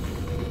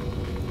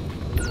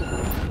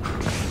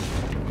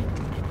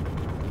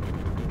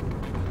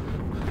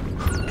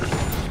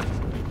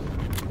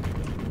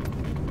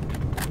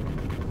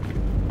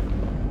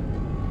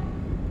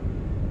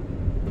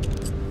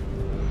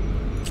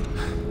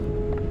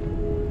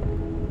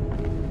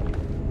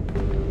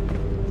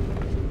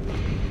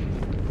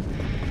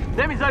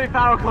 نمیذاری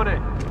فرار کنه.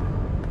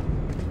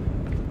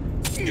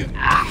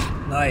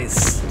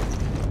 Nice.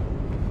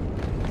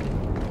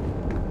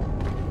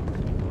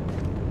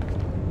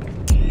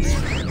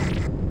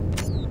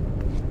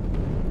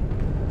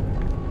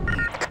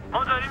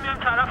 ما داریم میایم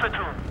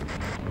طرفتون.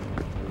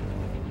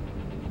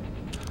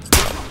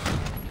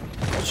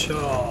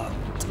 Shot.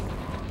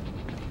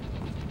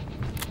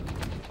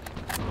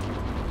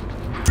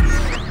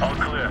 All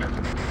clear.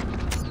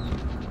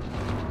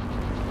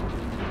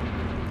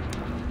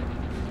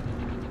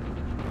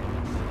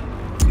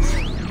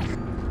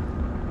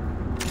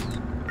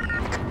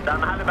 در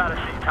محل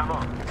بررسی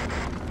تمام.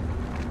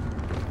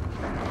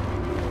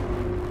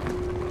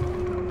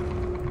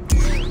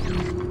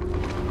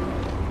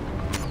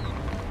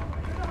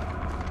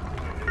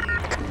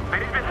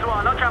 برید به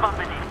سوالا جواب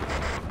بدید.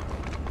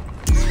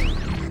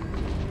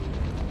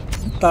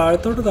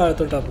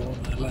 താഴത്തോട്ടാ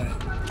പോകുന്നത് അല്ലേ?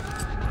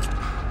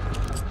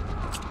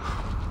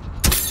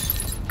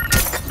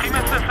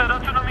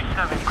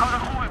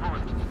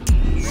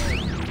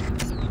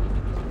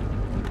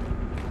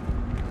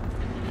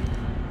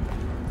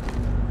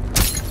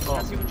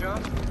 کسی اونجا؟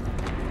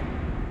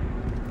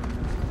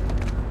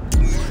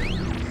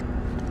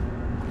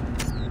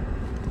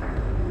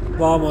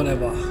 وامونه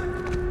با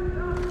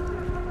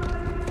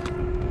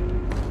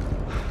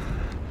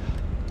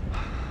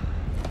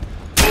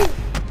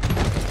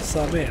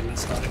سامه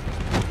مسخره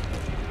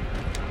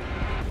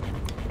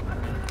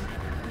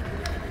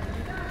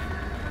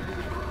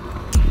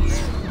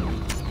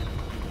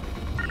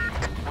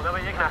اونا به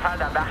یک نفر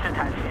در بخش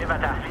تجزیه و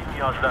تحلیل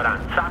نیاز دارن.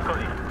 صبر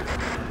کنید.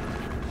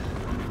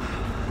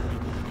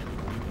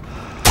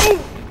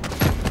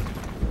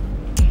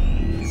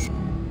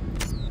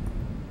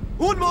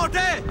 اون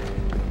مرده!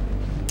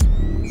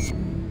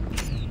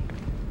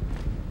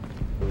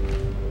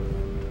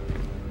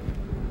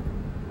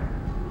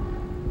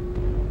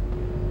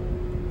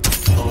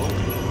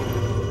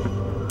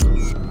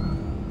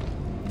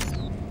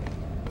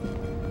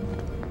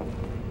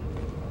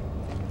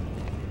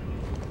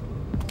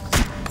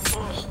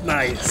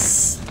 Nice.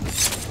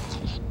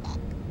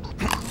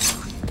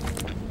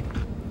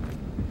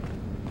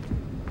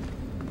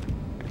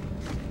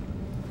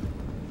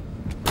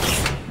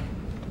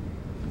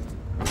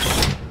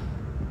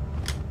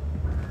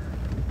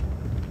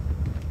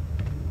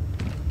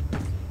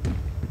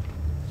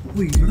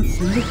 ഇവിടെ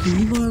full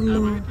ടീമാണല്ലോ.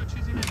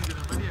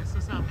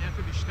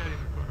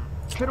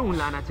 چرا اون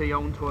لعنته یا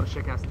اون طور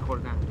شکست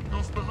خوردن؟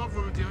 نخبه‌ها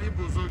ورودی‌های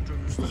بزرگ رو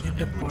دوست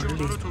دارن.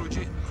 اونجا رو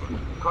توجیه می‌کنه.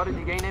 کار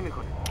دیگه ای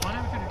نمی‌کنه. ما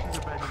نمی‌تونیم چیز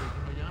بدی بگیم.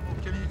 یعنی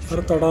ممکنه یه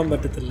അവരെ തൊടാൻ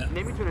പറ്റത്തില്ല.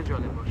 نمیتونه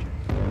جالب باشه.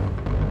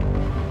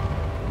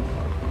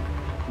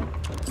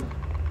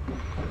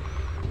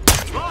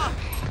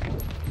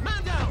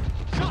 Man down!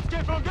 Shots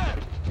came from there!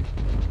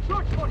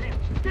 Search for him!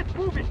 Get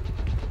moving!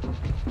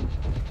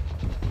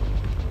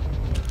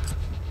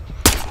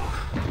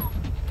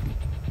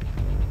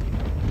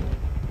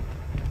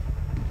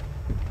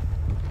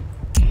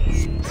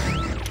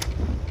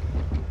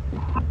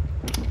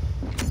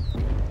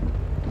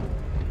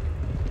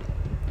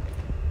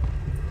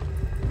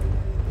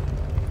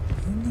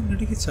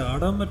 ഇടയ്ക്ക്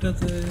ചാടാൻ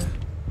പറ്റാത്ത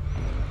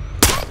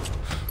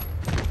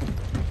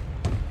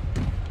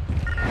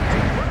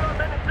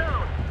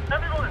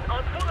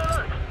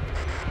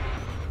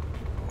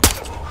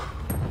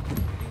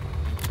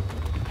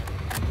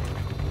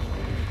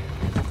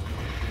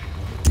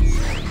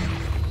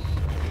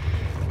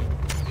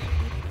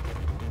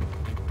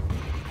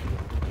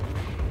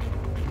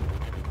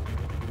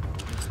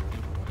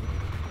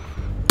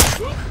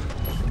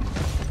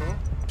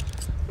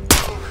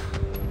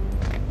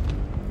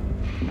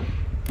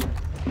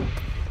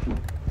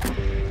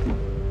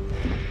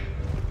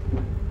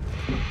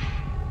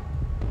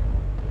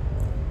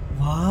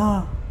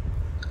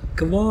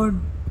Come on.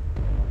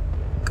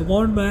 Come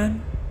on, man.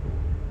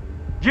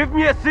 Give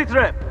me a sit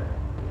rep!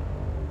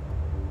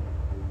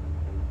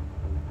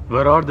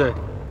 Where are they?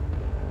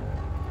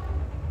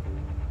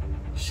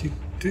 Shit.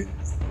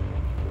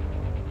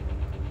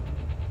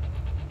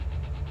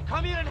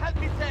 Come here and help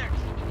me search!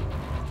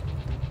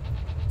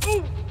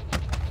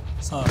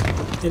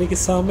 എനിക്ക്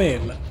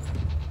സമയമില്ല.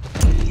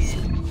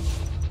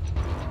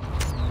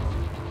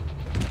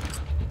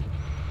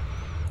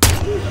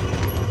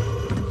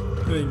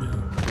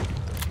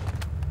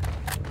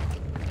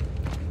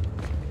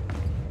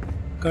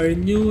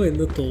 കഴിഞ്ഞു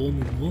എന്ന്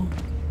തോന്നുന്നു.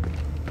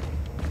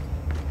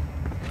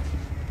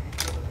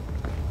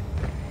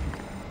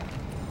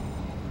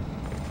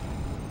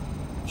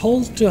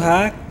 Hold to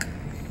hack.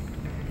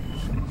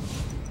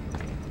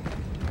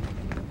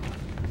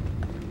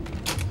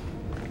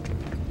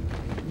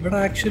 ഇവിടെ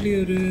actually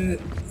ഒരു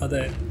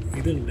അതെ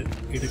ഇതുണ്ട്,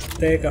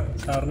 എടുത്തേക്കാം.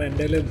 കാരണം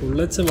എൻ്റെ കയ്യിൽ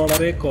ബുള്ളറ്റ്സ്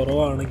വളരെ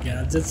കുറവാണ്,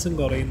 ഗാഡ്ജറ്റ്സും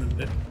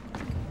കുറയുന്നുണ്ട്.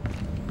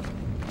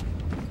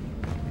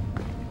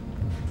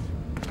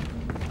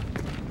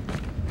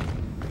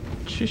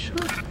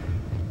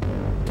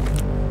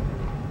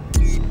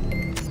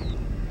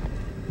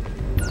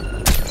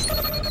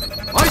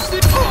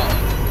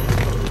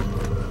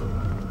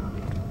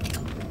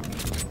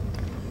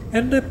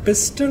 എൻ്റെ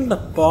പിസ്റ്റളിൻ്റെ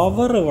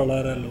പവർ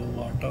വളരെ ലോ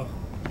ആട്ടോ.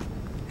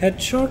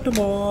 ഹെഡ് ഷോട്ട്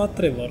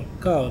മാത്രമേ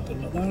വർക്ക്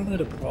ആവത്തുള്ളൂ, അതാണ്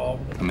ഒരു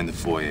problem. I'm in the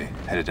foyer,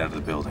 headed out of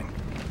the building.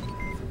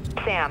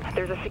 Sam,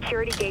 there's a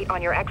security gate on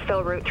your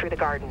exfil route through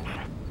the gardens.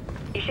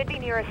 You should be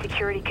near a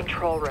security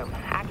control room.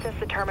 Access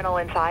the terminal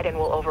inside and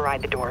we'll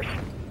override the doors.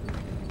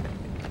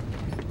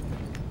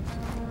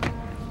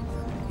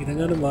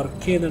 ഇതെങ്ങാനും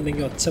work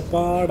ചെയ്യുന്നുണ്ടെങ്കിൽ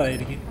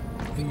ഒച്ചപ്പാടായിരിക്കും.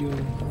 അയ്യോ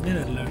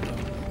അങ്ങനെയല്ല കേട്ടോ,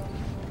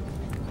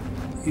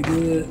 ഇത്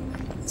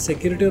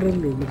security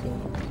റൂമിൻ്റെ ഉള്ളിൽ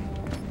പോകണം.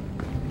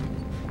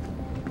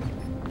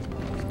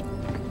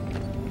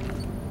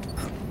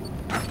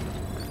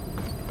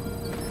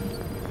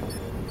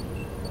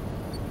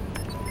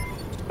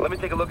 Let me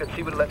take a look and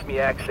see what it lets me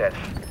access.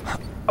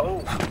 Oh,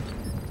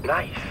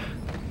 nice.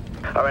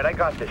 All right, I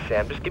got this,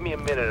 Sam. Just give me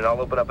a minute and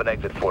I'll open up an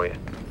exit for you.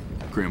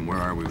 Grim,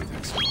 where are we with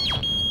X?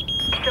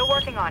 Still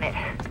working on it.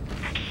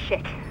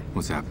 Shit.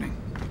 What's happening?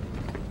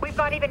 We've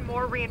got even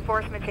more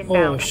reinforcements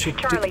inbound. Oh, shit.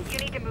 Charlie, you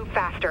need to move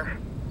faster.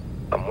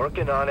 I'm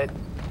working on it.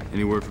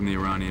 Any word from the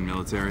Iranian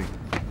military?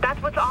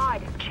 That's what's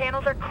odd.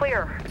 Channels are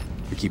clear.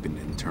 They're keeping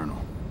it internal.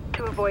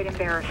 To avoid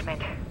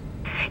embarrassment.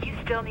 You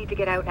still need to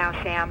get out now,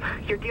 Sam.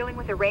 You're dealing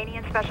with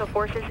Iranian special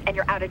forces and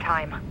you're out of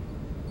time.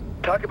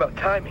 Talk about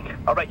timing.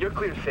 All right, you're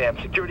clear, Sam.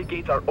 Security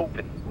gates are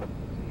open.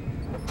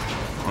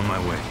 On my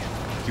way.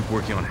 Keep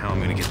working on how I'm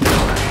gonna get there.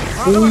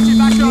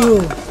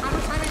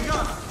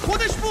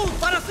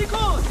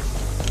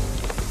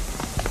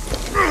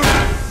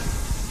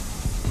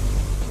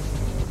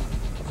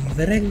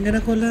 ഇവരെങ്ങനെ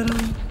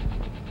കൊല്ലാനാണ്?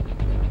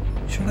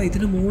 പക്ഷേ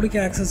ഇതിന് മുകളിലേക്ക്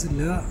access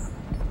ഇല്ല.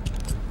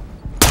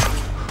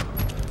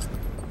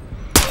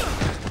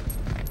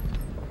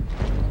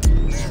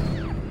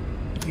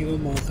 ഇവ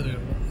മാത്രമേ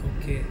ഉള്ളൂ.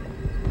 Okay,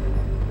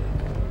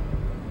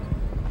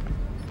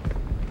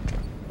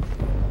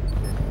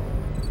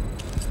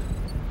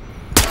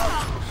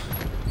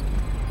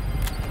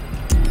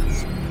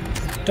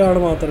 ആൾ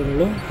മാത്രമേ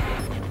ഉള്ളൂ.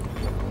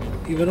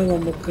 ഇവനെ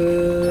നമുക്ക്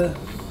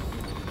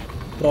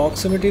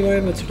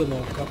പ്രോക്സിമിറ്റീവായി വെച്ചിട്ട്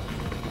നോക്കാം.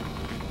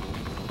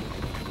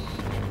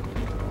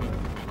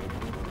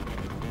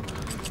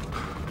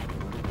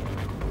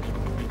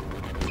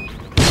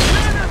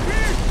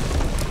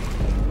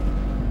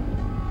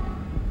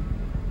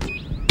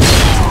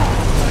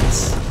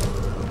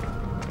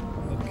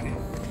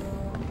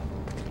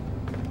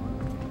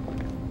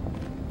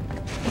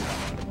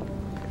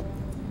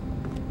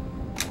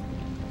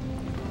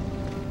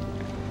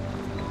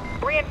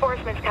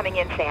 Reinforcements coming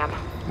in, Sam.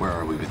 Where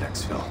are we with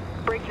exfil?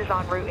 Briggs is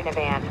en route in a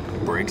van.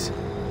 Briggs?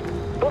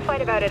 We'll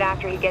fight about it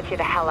after he gets you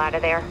the hell out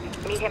of there.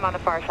 Meet him on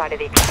the far side of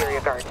the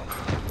exterior garden.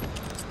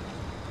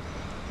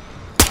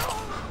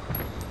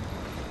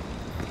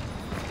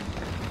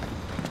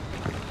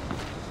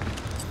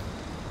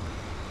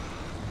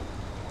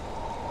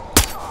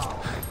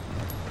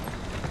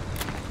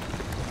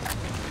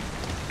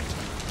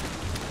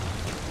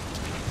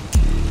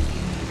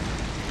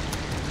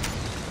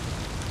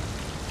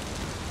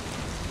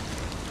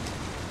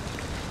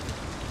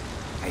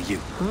 Hey, you.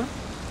 Huh?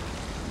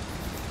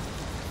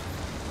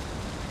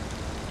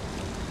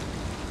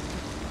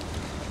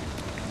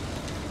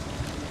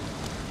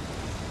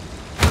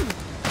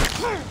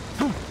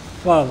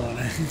 Wow,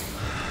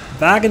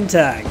 bag and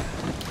tag.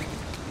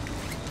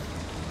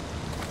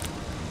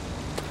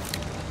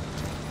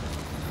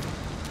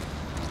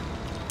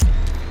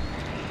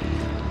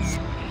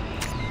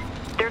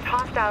 There's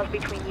hostiles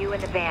between you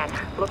and the van.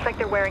 Looks like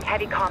they're wearing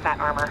heavy combat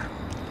armor.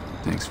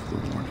 Thanks for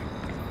the warning.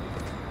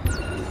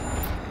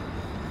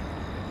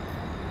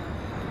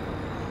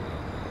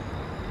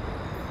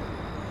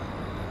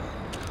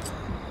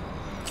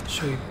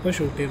 ഇപ്പോൾ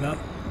shoot ചെയ്താൽ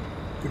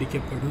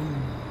പിടിക്കപ്പെടും.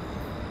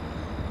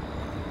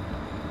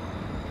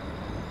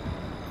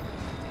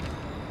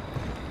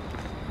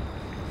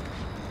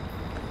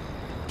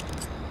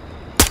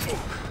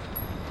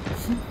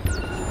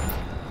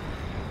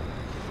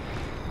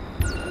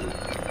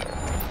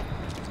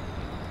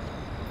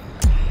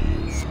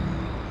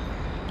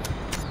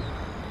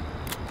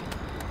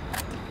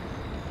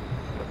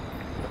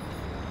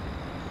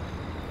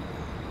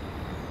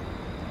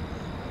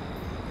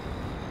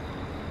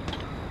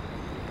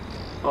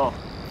 Oh.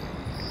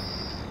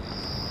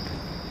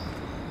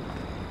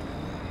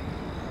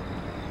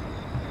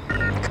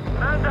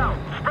 Man down.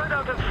 Spread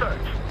out and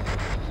search.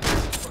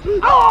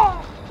 Oh!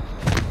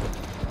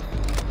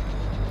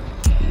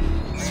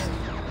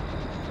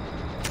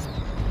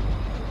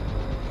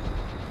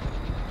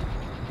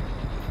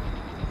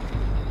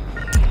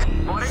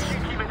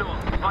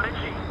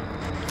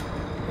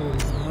 Oh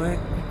my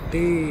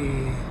day.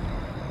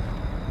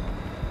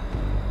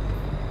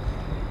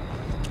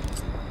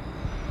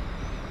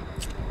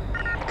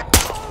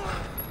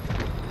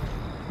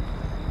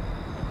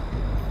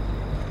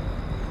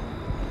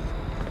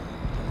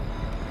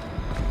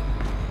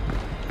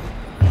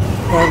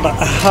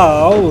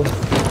 How?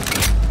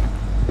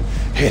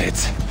 Hit it.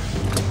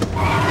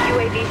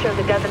 UAV shows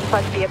a dozen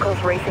plus vehicles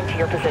racing to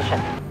your position.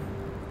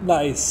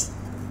 Nice.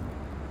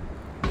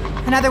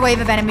 Another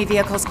wave of enemy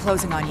vehicles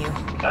closing on you.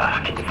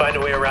 Can you find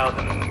a way around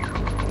them?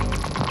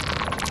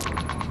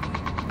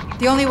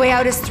 The only way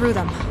out is through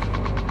them.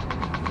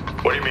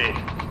 What do you mean?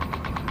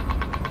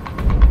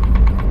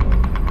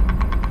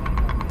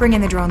 Bring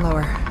in the drone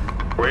lower.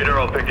 Radar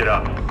will pick it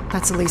up.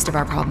 That's the least of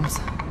our problems.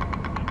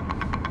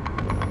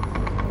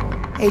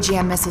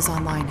 AGM missiles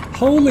online.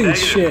 Holy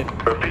Negative. shit.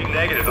 Repeat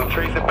negative. They'll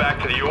trace it back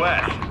to the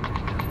U.S.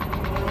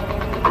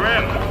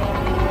 Grim.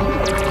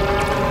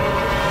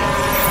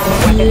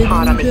 Weapons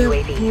hot on the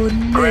UAV.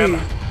 Grim,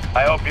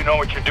 I hope you know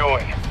what you're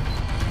doing.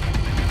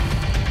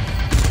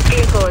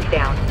 Vehicle is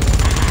down.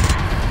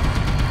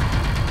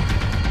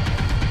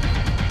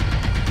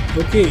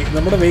 Okay,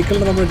 നമ്മുടെ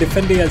വെഹിക്കിളിനെ നമ്മൾ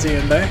defend ചെയ്യാ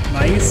ചെയ്യണ്ടേ.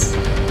 Nice.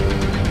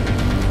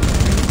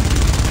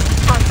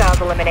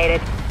 Hostiles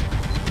eliminated.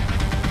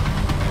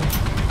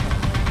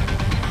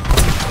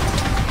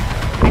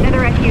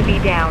 Another SUV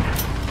down.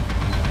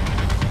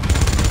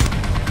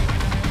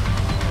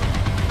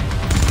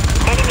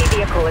 Enemy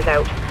vehicle is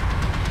out.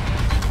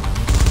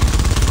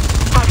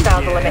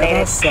 Hostiles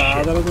eliminated.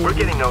 We're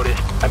getting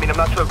noticed. I mean,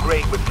 I'm not so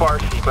great with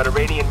Farsi, but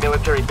Iranian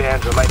military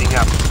bands are lighting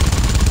up.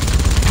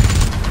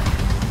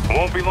 It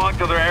won't be long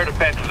till their air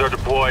defenses are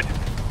deployed.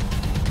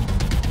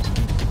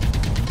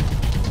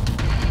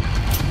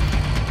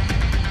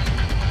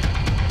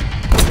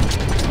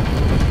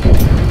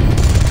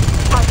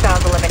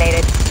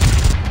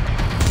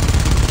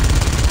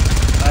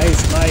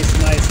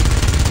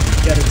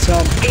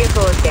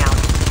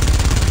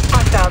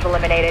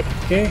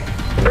 Okay.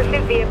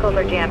 Pursuit vehicles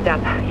are jammed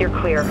up. You're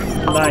clear.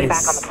 I'll be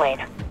back on the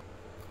plane.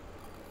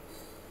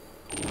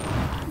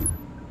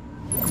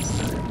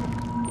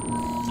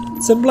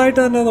 Simple ആയിട്ട്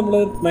തന്നെ നമ്മൾ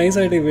nice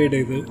ആയിട്ട് evade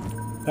ചെയ്തു.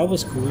 That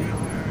was cool.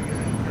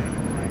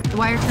 The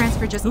wire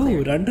transfer just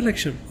cleared. 2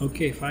 lakh.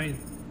 Okay, fine.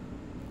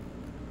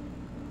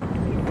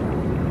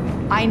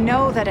 I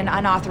know that an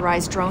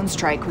unauthorized drone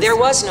strike was... There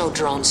was no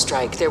drone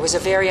strike. There was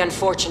a very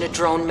unfortunate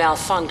drone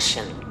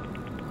malfunction.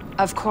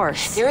 Of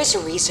course. There is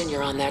a reason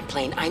you're on that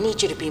plane. I need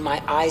you to be my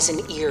eyes and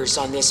ears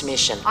on this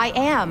mission. I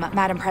am,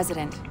 Madam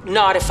President.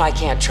 Not if I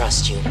can't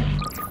trust you.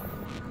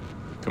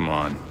 Come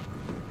on.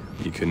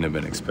 You couldn't have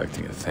been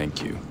expecting a thank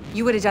you.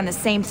 You would have done the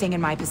same thing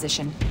in my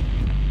position.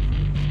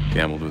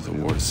 Gambled with a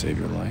war to save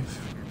your life?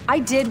 I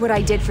did what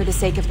I did for the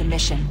sake of the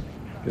mission.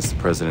 Guess the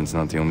president's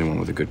not the only one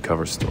with a good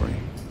cover story.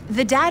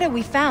 The data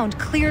we found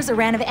clears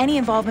Iran of any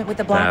involvement with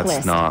the Blacklist.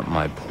 That's not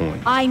my point.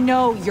 I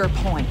know your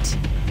point.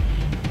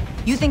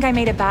 You think I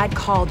made a bad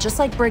call, just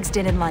like Briggs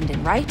did in London,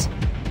 right?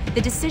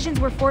 The decisions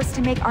we're forced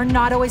to make are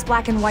not always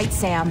black and white,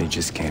 Sam. They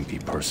just can't be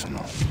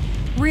personal.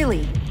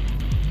 Really?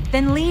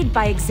 Then lead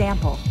by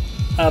example.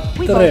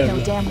 We both know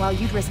damn well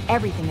you'd risk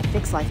everything if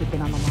Vic's life had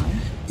been on the line.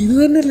 ഇത്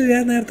തന്നെയല്ലേ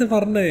ഞാൻ നേരത്തെ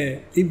പറഞ്ഞേ,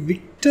 ഈ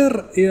Victor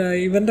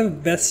ഇവൻ്റെ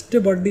best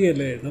buddy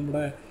അല്ലേ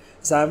നമ്മുടെ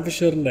Sam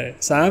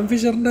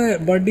ഫിഷറിൻ്റെ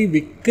buddy.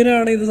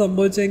 വിക്കിനാണ് ഇത്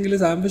സംഭവിച്ചെങ്കിൽ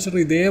സാം ഫിഷർ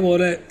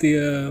ഇതേപോലെ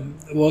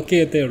വർക്ക്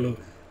ചെയ്യത്തേ ഉള്ളൂ.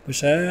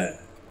 പക്ഷേ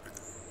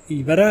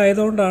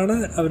ഇവരായതുകൊണ്ടാണ്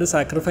അവർ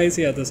സാക്രിഫൈസ്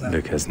ചെയ്യാത്തത്.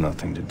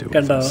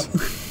 കണ്ടോ?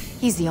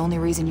 He's the only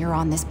reason you're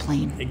on this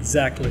plane.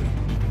 Exactly.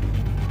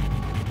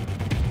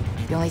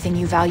 The only thing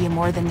you value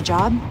more than the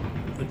job?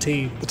 The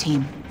team. The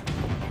team.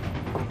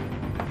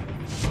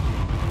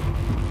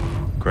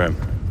 Graham.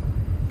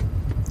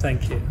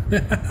 Thank you.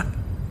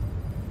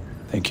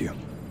 Thank you.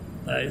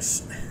 Nice.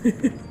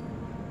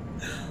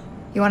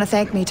 You want to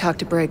thank me? Talk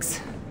to Briggs.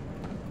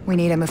 We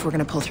need him if we're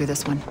going to pull through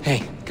this one. Hey,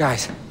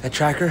 guys, that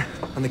tracker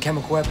on the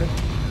chemical weapon,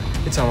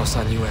 it's almost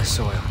on U.S.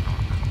 soil.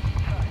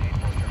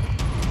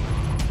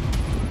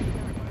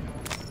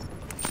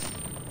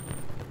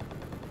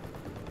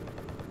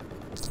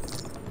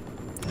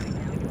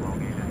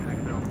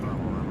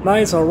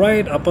 Nice,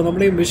 alright. അപ്പോൾ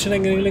നമ്മൾ ഈ mission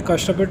എങ്ങനെയെങ്കിലും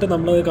കഷ്ടപ്പെട്ട്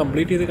നമ്മളത്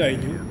complete ചെയ്ത്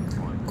കഴിഞ്ഞു.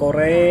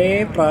 കുറേ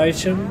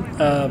പ്രാവശ്യം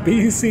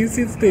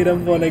BCC സ്ഥിരം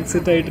പോലെ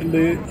എക്സിറ്റ്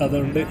ആയിട്ടുണ്ട്.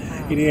 അതുകൊണ്ട്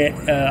ഇനി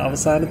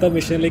അവസാനത്തെ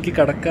മിഷനിലേക്ക്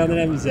കടക്കാമെന്ന്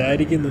ഞാൻ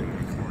വിചാരിക്കുന്നു.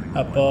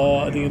 അപ്പോൾ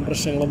അധികം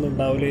പ്രശ്നങ്ങളൊന്നും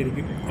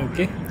ഉണ്ടാവില്ലായിരിക്കും.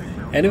 Okay,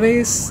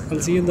 anyways,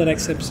 I'll see you in the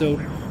next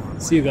episode.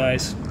 See you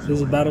guys. This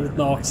is Battle with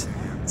Nox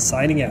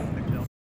signing out.